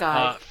 Oh my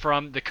God.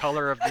 From the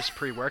color of this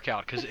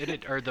pre-workout,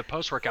 or the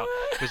post-workout,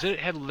 because it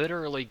had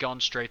literally gone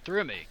straight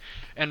through me.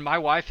 And my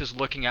wife is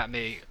looking at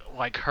me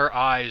like her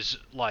eyes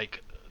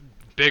like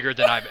bigger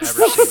than I've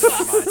ever seen them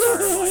in my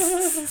entire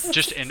life,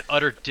 just in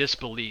utter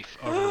disbelief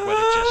over what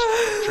had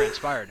just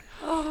transpired.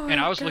 And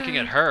I was looking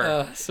at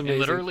her, and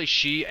literally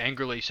she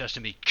angrily says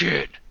to me,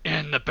 "Get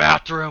in the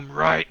bathroom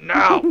right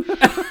now!"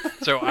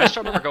 So I just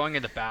remember going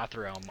in the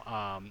bathroom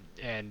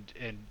and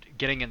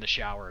getting in the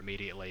shower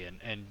immediately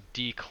and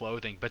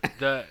declothing. But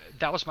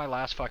that was my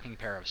last fucking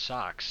pair of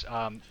socks.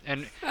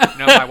 And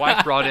my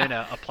wife brought in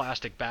a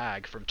plastic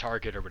bag from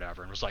Target or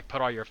whatever and was like, put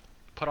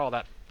all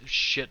that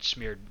shit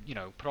smeared,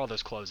 put all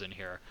those clothes in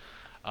here.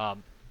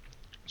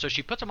 So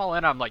she puts them all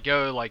in. I'm like,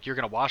 yo, like, you're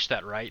going to wash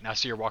that, right? And I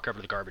see her walk over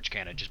to the garbage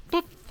can and just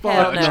boop.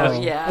 Hell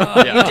no, yeah.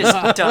 You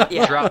just don't,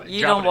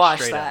 you don't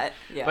wash that.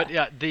 Yeah. But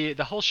yeah,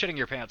 the whole shitting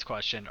your pants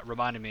question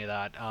reminded me of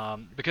that.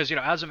 Because,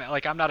 as a man,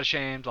 like, I'm not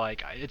ashamed.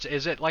 Like,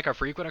 is it like a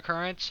frequent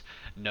occurrence?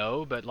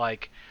 No, but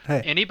like,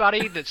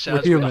 anybody that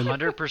says with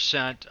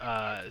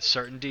 100%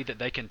 certainty that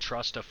they can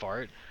trust a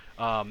fart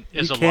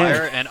is a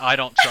liar, and I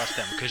don't trust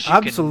them, because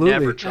you can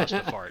never trust a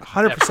fart.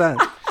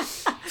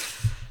 100%.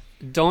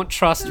 Don't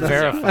trust,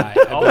 verify.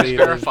 Always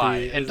verify.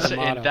 And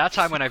that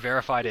time when I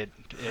verified it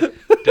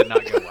did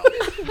not go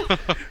well.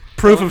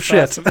 Proof of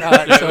shit. It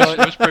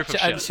was proof of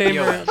shit.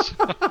 Chamber,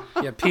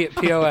 POS.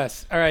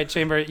 POS. All right,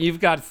 Chamber, you've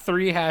got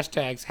 3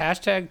 hashtags.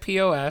 Hashtag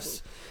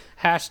POS,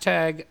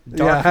 hashtag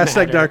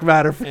dark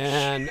matter.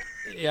 And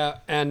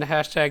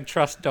hashtag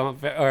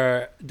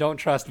don't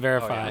trust,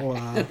 verify. Oh,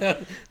 Wow.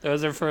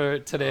 Those are for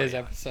today's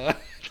episode.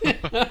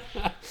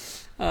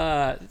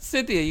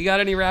 Cynthia, you got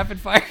any rapid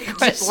fire questions?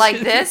 Just like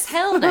this?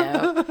 Hell no.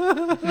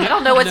 I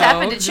don't know what's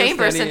happened to just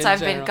Chamber any since in I've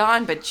general. been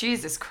gone, but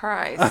Jesus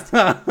Christ.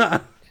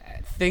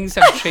 Things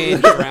have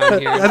changed around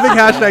here. I think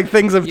hashtag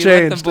things have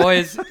changed.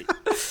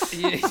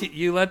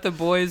 You let the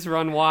boys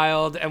run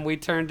wild, and we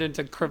turned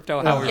into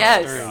crypto Howard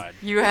Yes, Stern.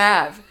 you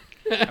have.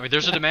 I mean,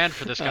 there's a demand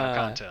for this kind of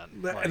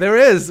content. Like, There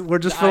is. We're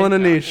just filling a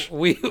niche.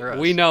 We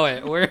is. know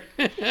it. We're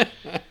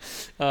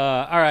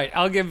all right.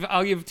 I'll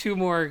give 2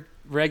 more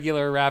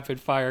regular rapid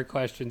fire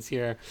questions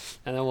here,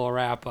 and then we'll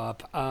wrap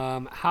up.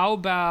 How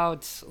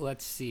about,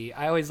 let's see,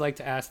 I always like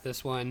to ask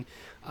this one.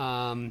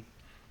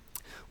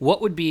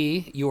 What would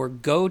be your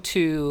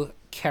go-to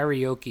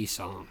karaoke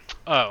song?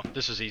 Oh,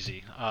 this is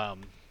easy.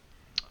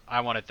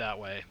 I Want It That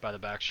Way by the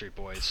Backstreet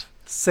Boys.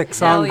 Sick Hell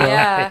song, bro.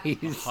 yeah.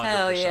 Nice.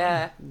 Hell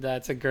yeah.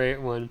 That's a great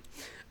one.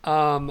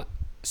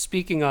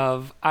 Speaking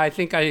of, I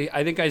think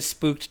I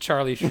spooked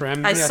Charlie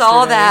Shrem. I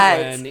saw that.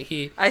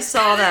 And I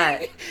saw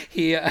that.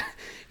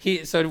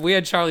 So we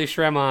had Charlie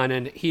Shrem on,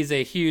 and he's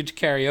a huge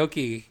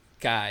karaoke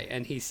guy,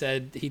 and he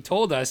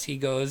told us he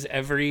goes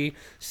every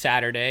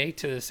Saturday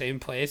to the same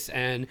place,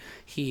 and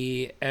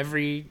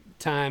every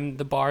time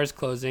the bar is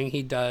closing,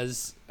 he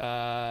does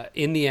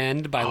In the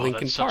End by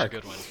Linkin that's Park. Such a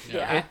good one.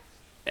 Yeah.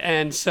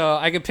 And so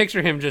I could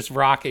picture him just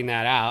rocking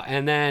that out.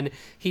 And then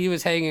he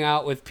was hanging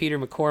out with Peter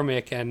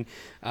McCormick, and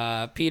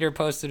Peter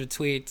posted a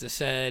tweet that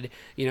said,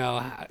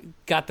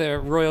 got the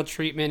royal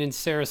treatment in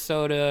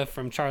Sarasota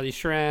from Charlie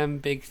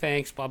Shrem. Big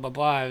thanks, blah, blah,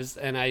 blah.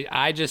 And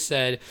I just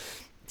said,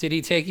 did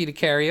he take you to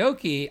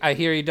karaoke? I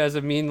hear he does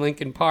a mean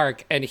Linkin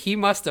Park. And he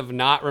must have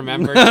not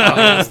remembered telling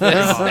us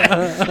this.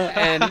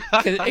 And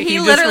He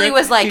literally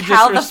was like,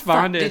 how the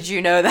fuck did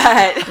you know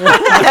that?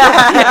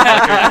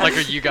 Like,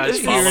 are you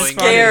guys following?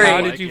 scary. How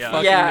did you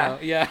fucking know?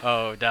 Yeah.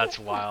 Oh, that's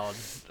wild.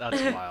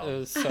 That's It wild.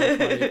 was so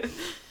funny.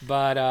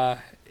 But, all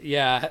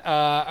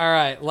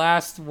right.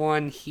 Last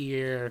one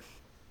here.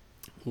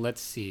 Let's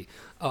see.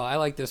 Oh, I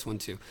like this one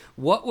too.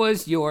 What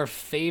was your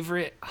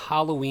favorite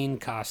Halloween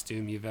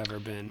costume you've ever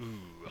been?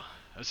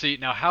 See,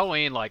 now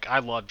Halloween, like, I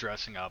love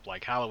dressing up.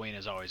 Like, Halloween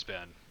has always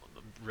been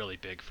really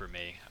big for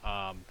me.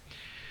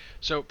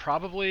 So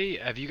probably,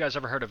 have you guys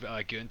ever heard of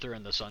Gunther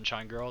and the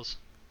Sunshine Girls?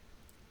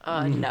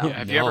 No.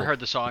 Have you ever heard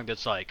the song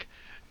that's like,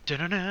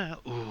 da-na-na,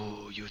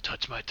 ooh, you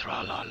touch my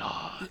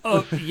tra-la-la.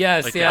 Oh,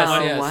 yes, Like yes, that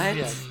one? yes, What?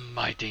 yes.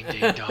 My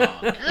ding-ding-dong.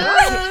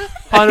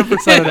 100%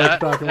 of that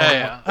talking about.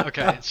 Yeah.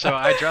 Okay, so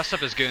I dressed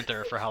up as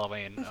Gunther for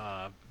Halloween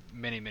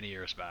many, many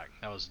years back.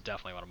 That was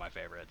definitely one of my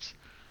favorites.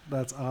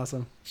 That's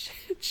awesome.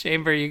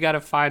 Chamber, you got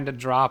to find a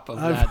drop of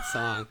that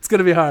song. It's going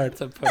to be hard.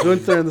 To put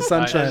Gunther and the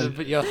Sunshine.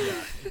 But you'll-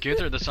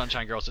 Gunther and the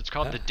Sunshine Girls. It's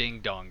called the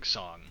Ding Dong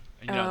Song.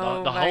 You know,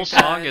 Oh the my whole God.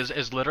 song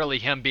is literally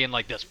him being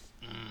like this.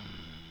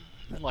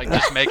 like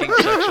just making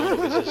sexual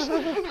noises.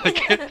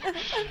 Like,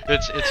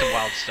 it's some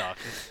wild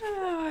stuff.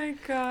 Oh my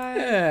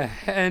god.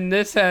 And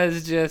this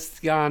has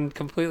just gone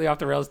completely off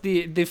the rails.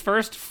 The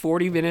first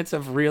 40 minutes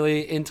of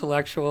really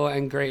intellectual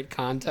and great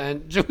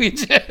content we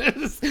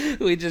just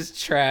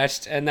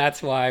trashed, and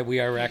that's why we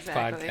are Wrecked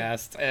Exactly.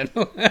 Podcast.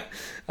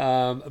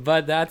 And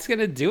but that's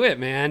gonna do it,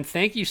 man.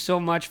 Thank you so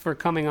much for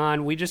coming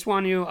on. We just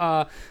want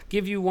to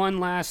give you one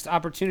last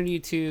opportunity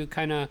to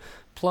kind of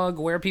plug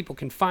where people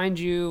can find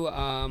you,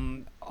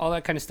 all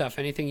that kind of stuff.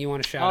 Anything you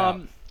want to shout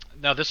out?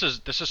 No, this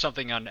is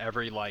something on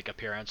every like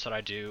appearance that I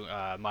do.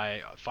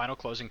 My final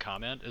closing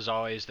comment is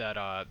always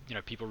that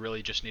people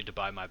really just need to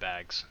buy my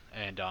bags,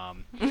 and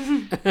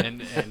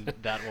and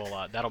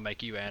that'll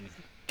make you and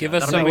Give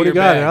us that'll some make of What do your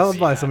you got? bags. I'll me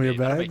buy some of happy.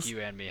 your That'll bags. make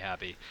you and me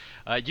happy.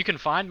 You can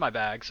find my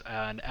bags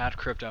at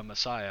Crypto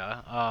Messiah.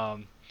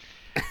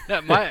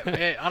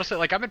 Honestly,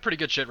 like I'm in pretty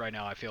good shit right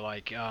now. I feel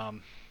like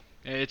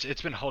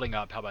it's been holding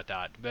up. How about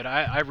that? But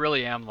I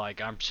really am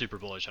like I'm super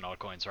bullish on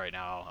altcoins right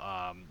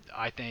now.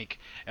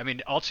 I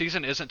mean alt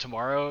season isn't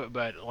tomorrow,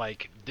 but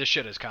like this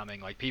shit is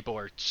coming. Like people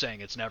are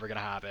saying it's never gonna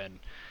happen.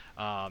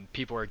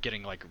 People are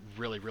getting like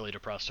really really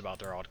depressed about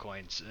their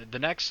altcoins. The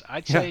next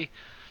I'd say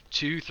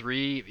 2,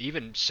 3,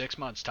 even 6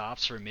 months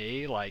tops for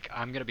me, like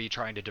I'm gonna be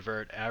trying to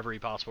divert every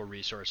possible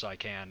resource I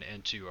can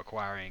into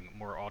acquiring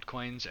more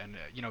altcoins. And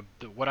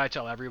what I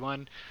tell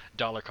everyone,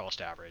 dollar cost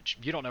average.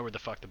 You don't know where the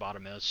fuck the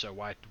bottom is, so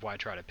why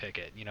try to pick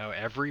it?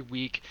 Every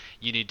week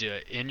you need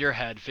to in your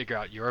head figure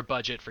out your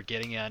budget for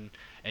getting in,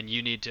 and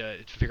you need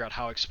to figure out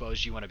how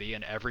exposed you want to be.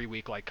 And every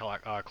week like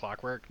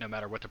clockwork, no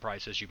matter what the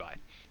price is, you buy.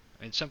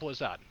 It's simple as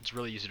that. It's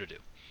really easy to do.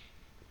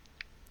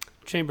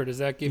 Chamber, does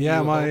that give you? Yeah,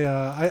 hope?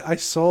 I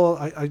sold.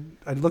 I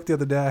looked the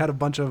other day. I had a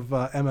bunch of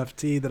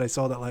MFT that I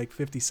sold at like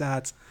 50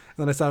 sats, and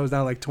then I saw it was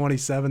down like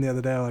 27 the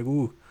other day. I'm like,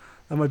 ooh,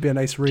 that might be a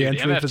nice Dude,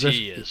 re-entry MFT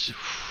position. is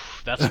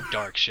that's some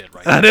dark shit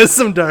right That there. is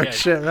some dark Yeah.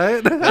 shit,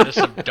 right? That is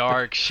some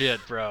dark shit,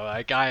 bro.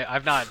 Like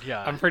I've not.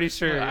 Yeah. I'm pretty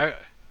sure. I,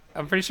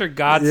 I'm pretty sure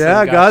Godson.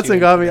 Yeah, got Godson you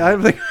got me.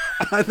 into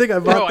I think I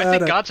bought bro, that. I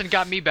think at- Godson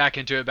got me back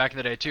into it back in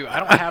the day too. I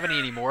don't have any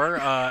anymore,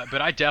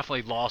 but I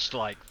definitely lost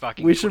like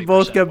fucking. we should 20%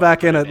 both get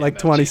back in when I at put like MFT.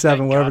 27,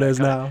 Thank wherever God it I is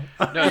got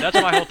now. No, that's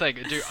my whole thing,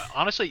 dude.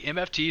 Honestly,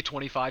 MFT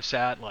 25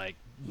 sat like,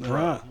 bro,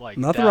 Yeah, like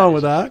nothing that wrong is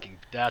with a that. fucking-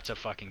 that's a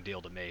fucking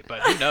deal to me.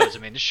 But who knows? I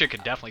mean, this shit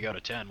could definitely go to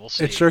 10. We'll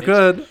see. It sure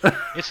It's- could.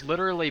 It's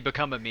literally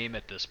become a meme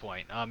at this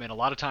point. And a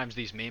lot of times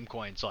these meme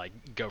coins like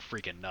go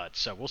freaking nuts.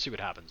 So we'll see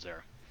what happens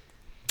there.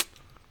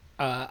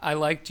 I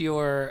liked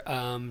your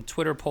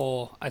Twitter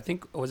poll. I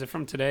think was it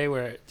from today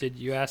where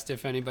you asked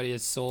if anybody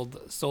has sold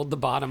the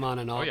bottom on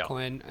an Oh, yeah.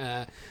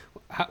 altcoin.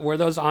 Were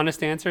those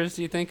honest answers?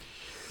 Do you think?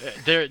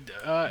 Here's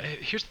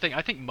the thing.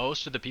 I think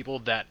most of the people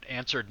that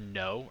answered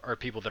no are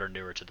people that are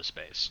newer to the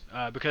space.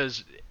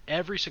 Because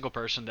every single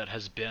person that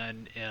has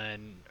been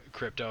in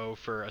crypto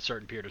for a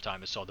certain period of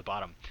time has sold the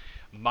bottom.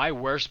 My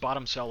worst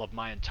bottom sell of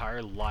my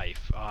entire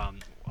life.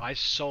 I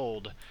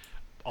sold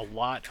a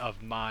lot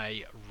of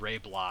my Ray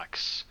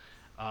blocks.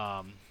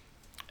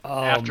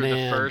 After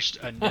man. the first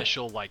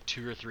initial like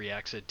 2 or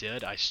 3x it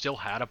did, I still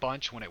had a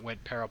bunch when it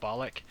went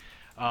parabolic.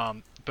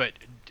 But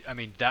I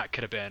mean that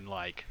could have been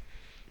like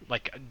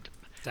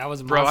That was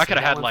a bro, I monster.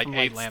 could have That had went like from,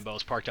 8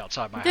 Lambos parked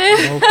outside my house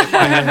if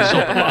I hadn't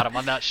sold the bottom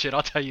on that shit.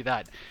 I'll tell you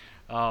that.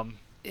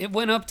 It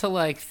went up to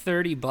like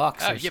 $30 or Yeah,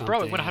 something. bro,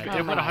 it went Like, 100.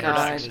 It went my 100x.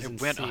 God. was It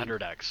went insane.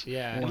 100x.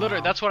 Yeah. And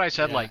literally, that's what I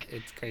said. Yeah, Like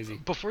it's crazy.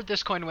 before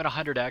this coin went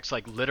 100x,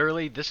 like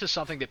literally, this is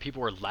something that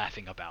people were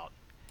laughing about.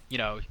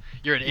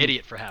 You're an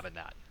idiot for having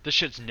that. This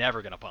shit's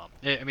never gonna pump.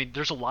 I mean,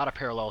 there's a lot of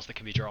parallels that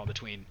can be drawn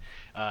between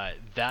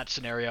that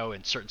scenario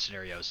and certain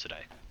scenarios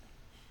today.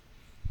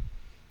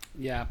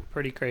 Yeah,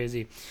 pretty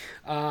crazy.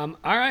 All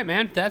right,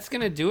 man. That's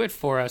going to do it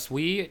for us.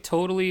 We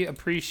totally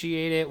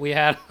appreciate it. We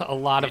had a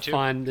lot Me of too.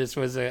 fun. This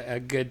was a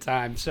good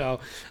time.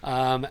 So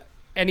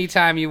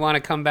anytime you want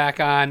to come back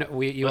on,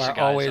 you Listen, are guys,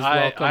 always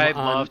welcome I on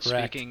love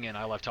Wrecked. speaking and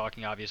I love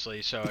talking,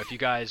 obviously. So if you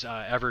guys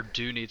ever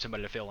do need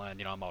somebody to fill in,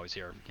 I'm always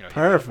here. Hit me up.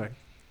 Perfect.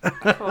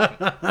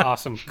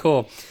 Awesome.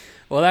 Cool.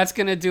 Well, that's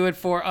going to do it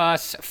for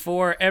us.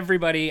 For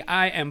everybody,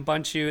 I am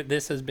Bunchu.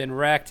 This has been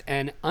Wrecked.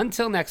 And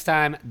until next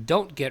time,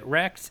 don't get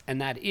wrecked. And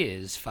that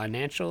is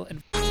financial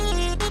advice.